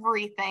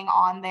everything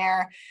on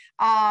there.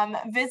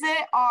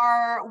 Visit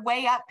our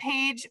Way Up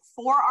page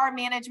for our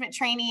management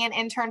trainee and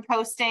intern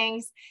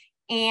postings.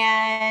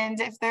 And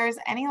if there's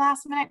any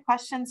last minute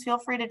questions, feel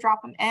free to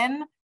drop them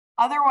in.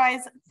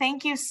 Otherwise,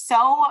 thank you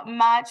so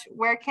much.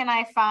 Where can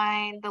I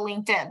find the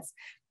LinkedIns?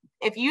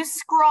 If you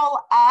scroll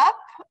up,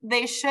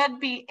 they should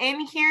be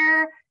in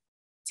here.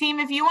 Team,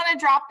 if you want to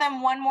drop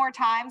them one more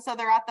time so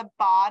they're at the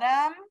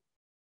bottom,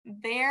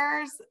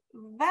 there's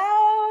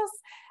those.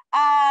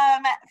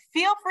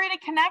 Feel free to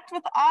connect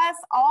with us,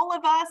 all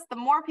of us. The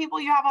more people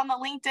you have on the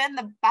LinkedIn,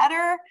 the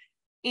better.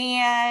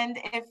 And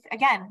if,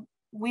 again,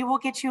 we will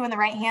get you in the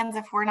right hands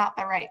if we're not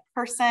the right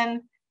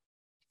person.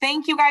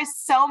 Thank you guys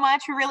so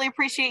much. We really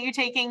appreciate you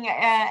taking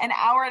an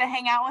hour to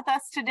hang out with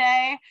us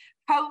today.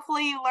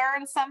 Hopefully you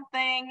learned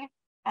something.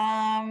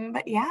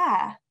 But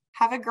yeah,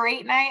 have a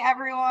great night,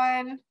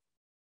 everyone.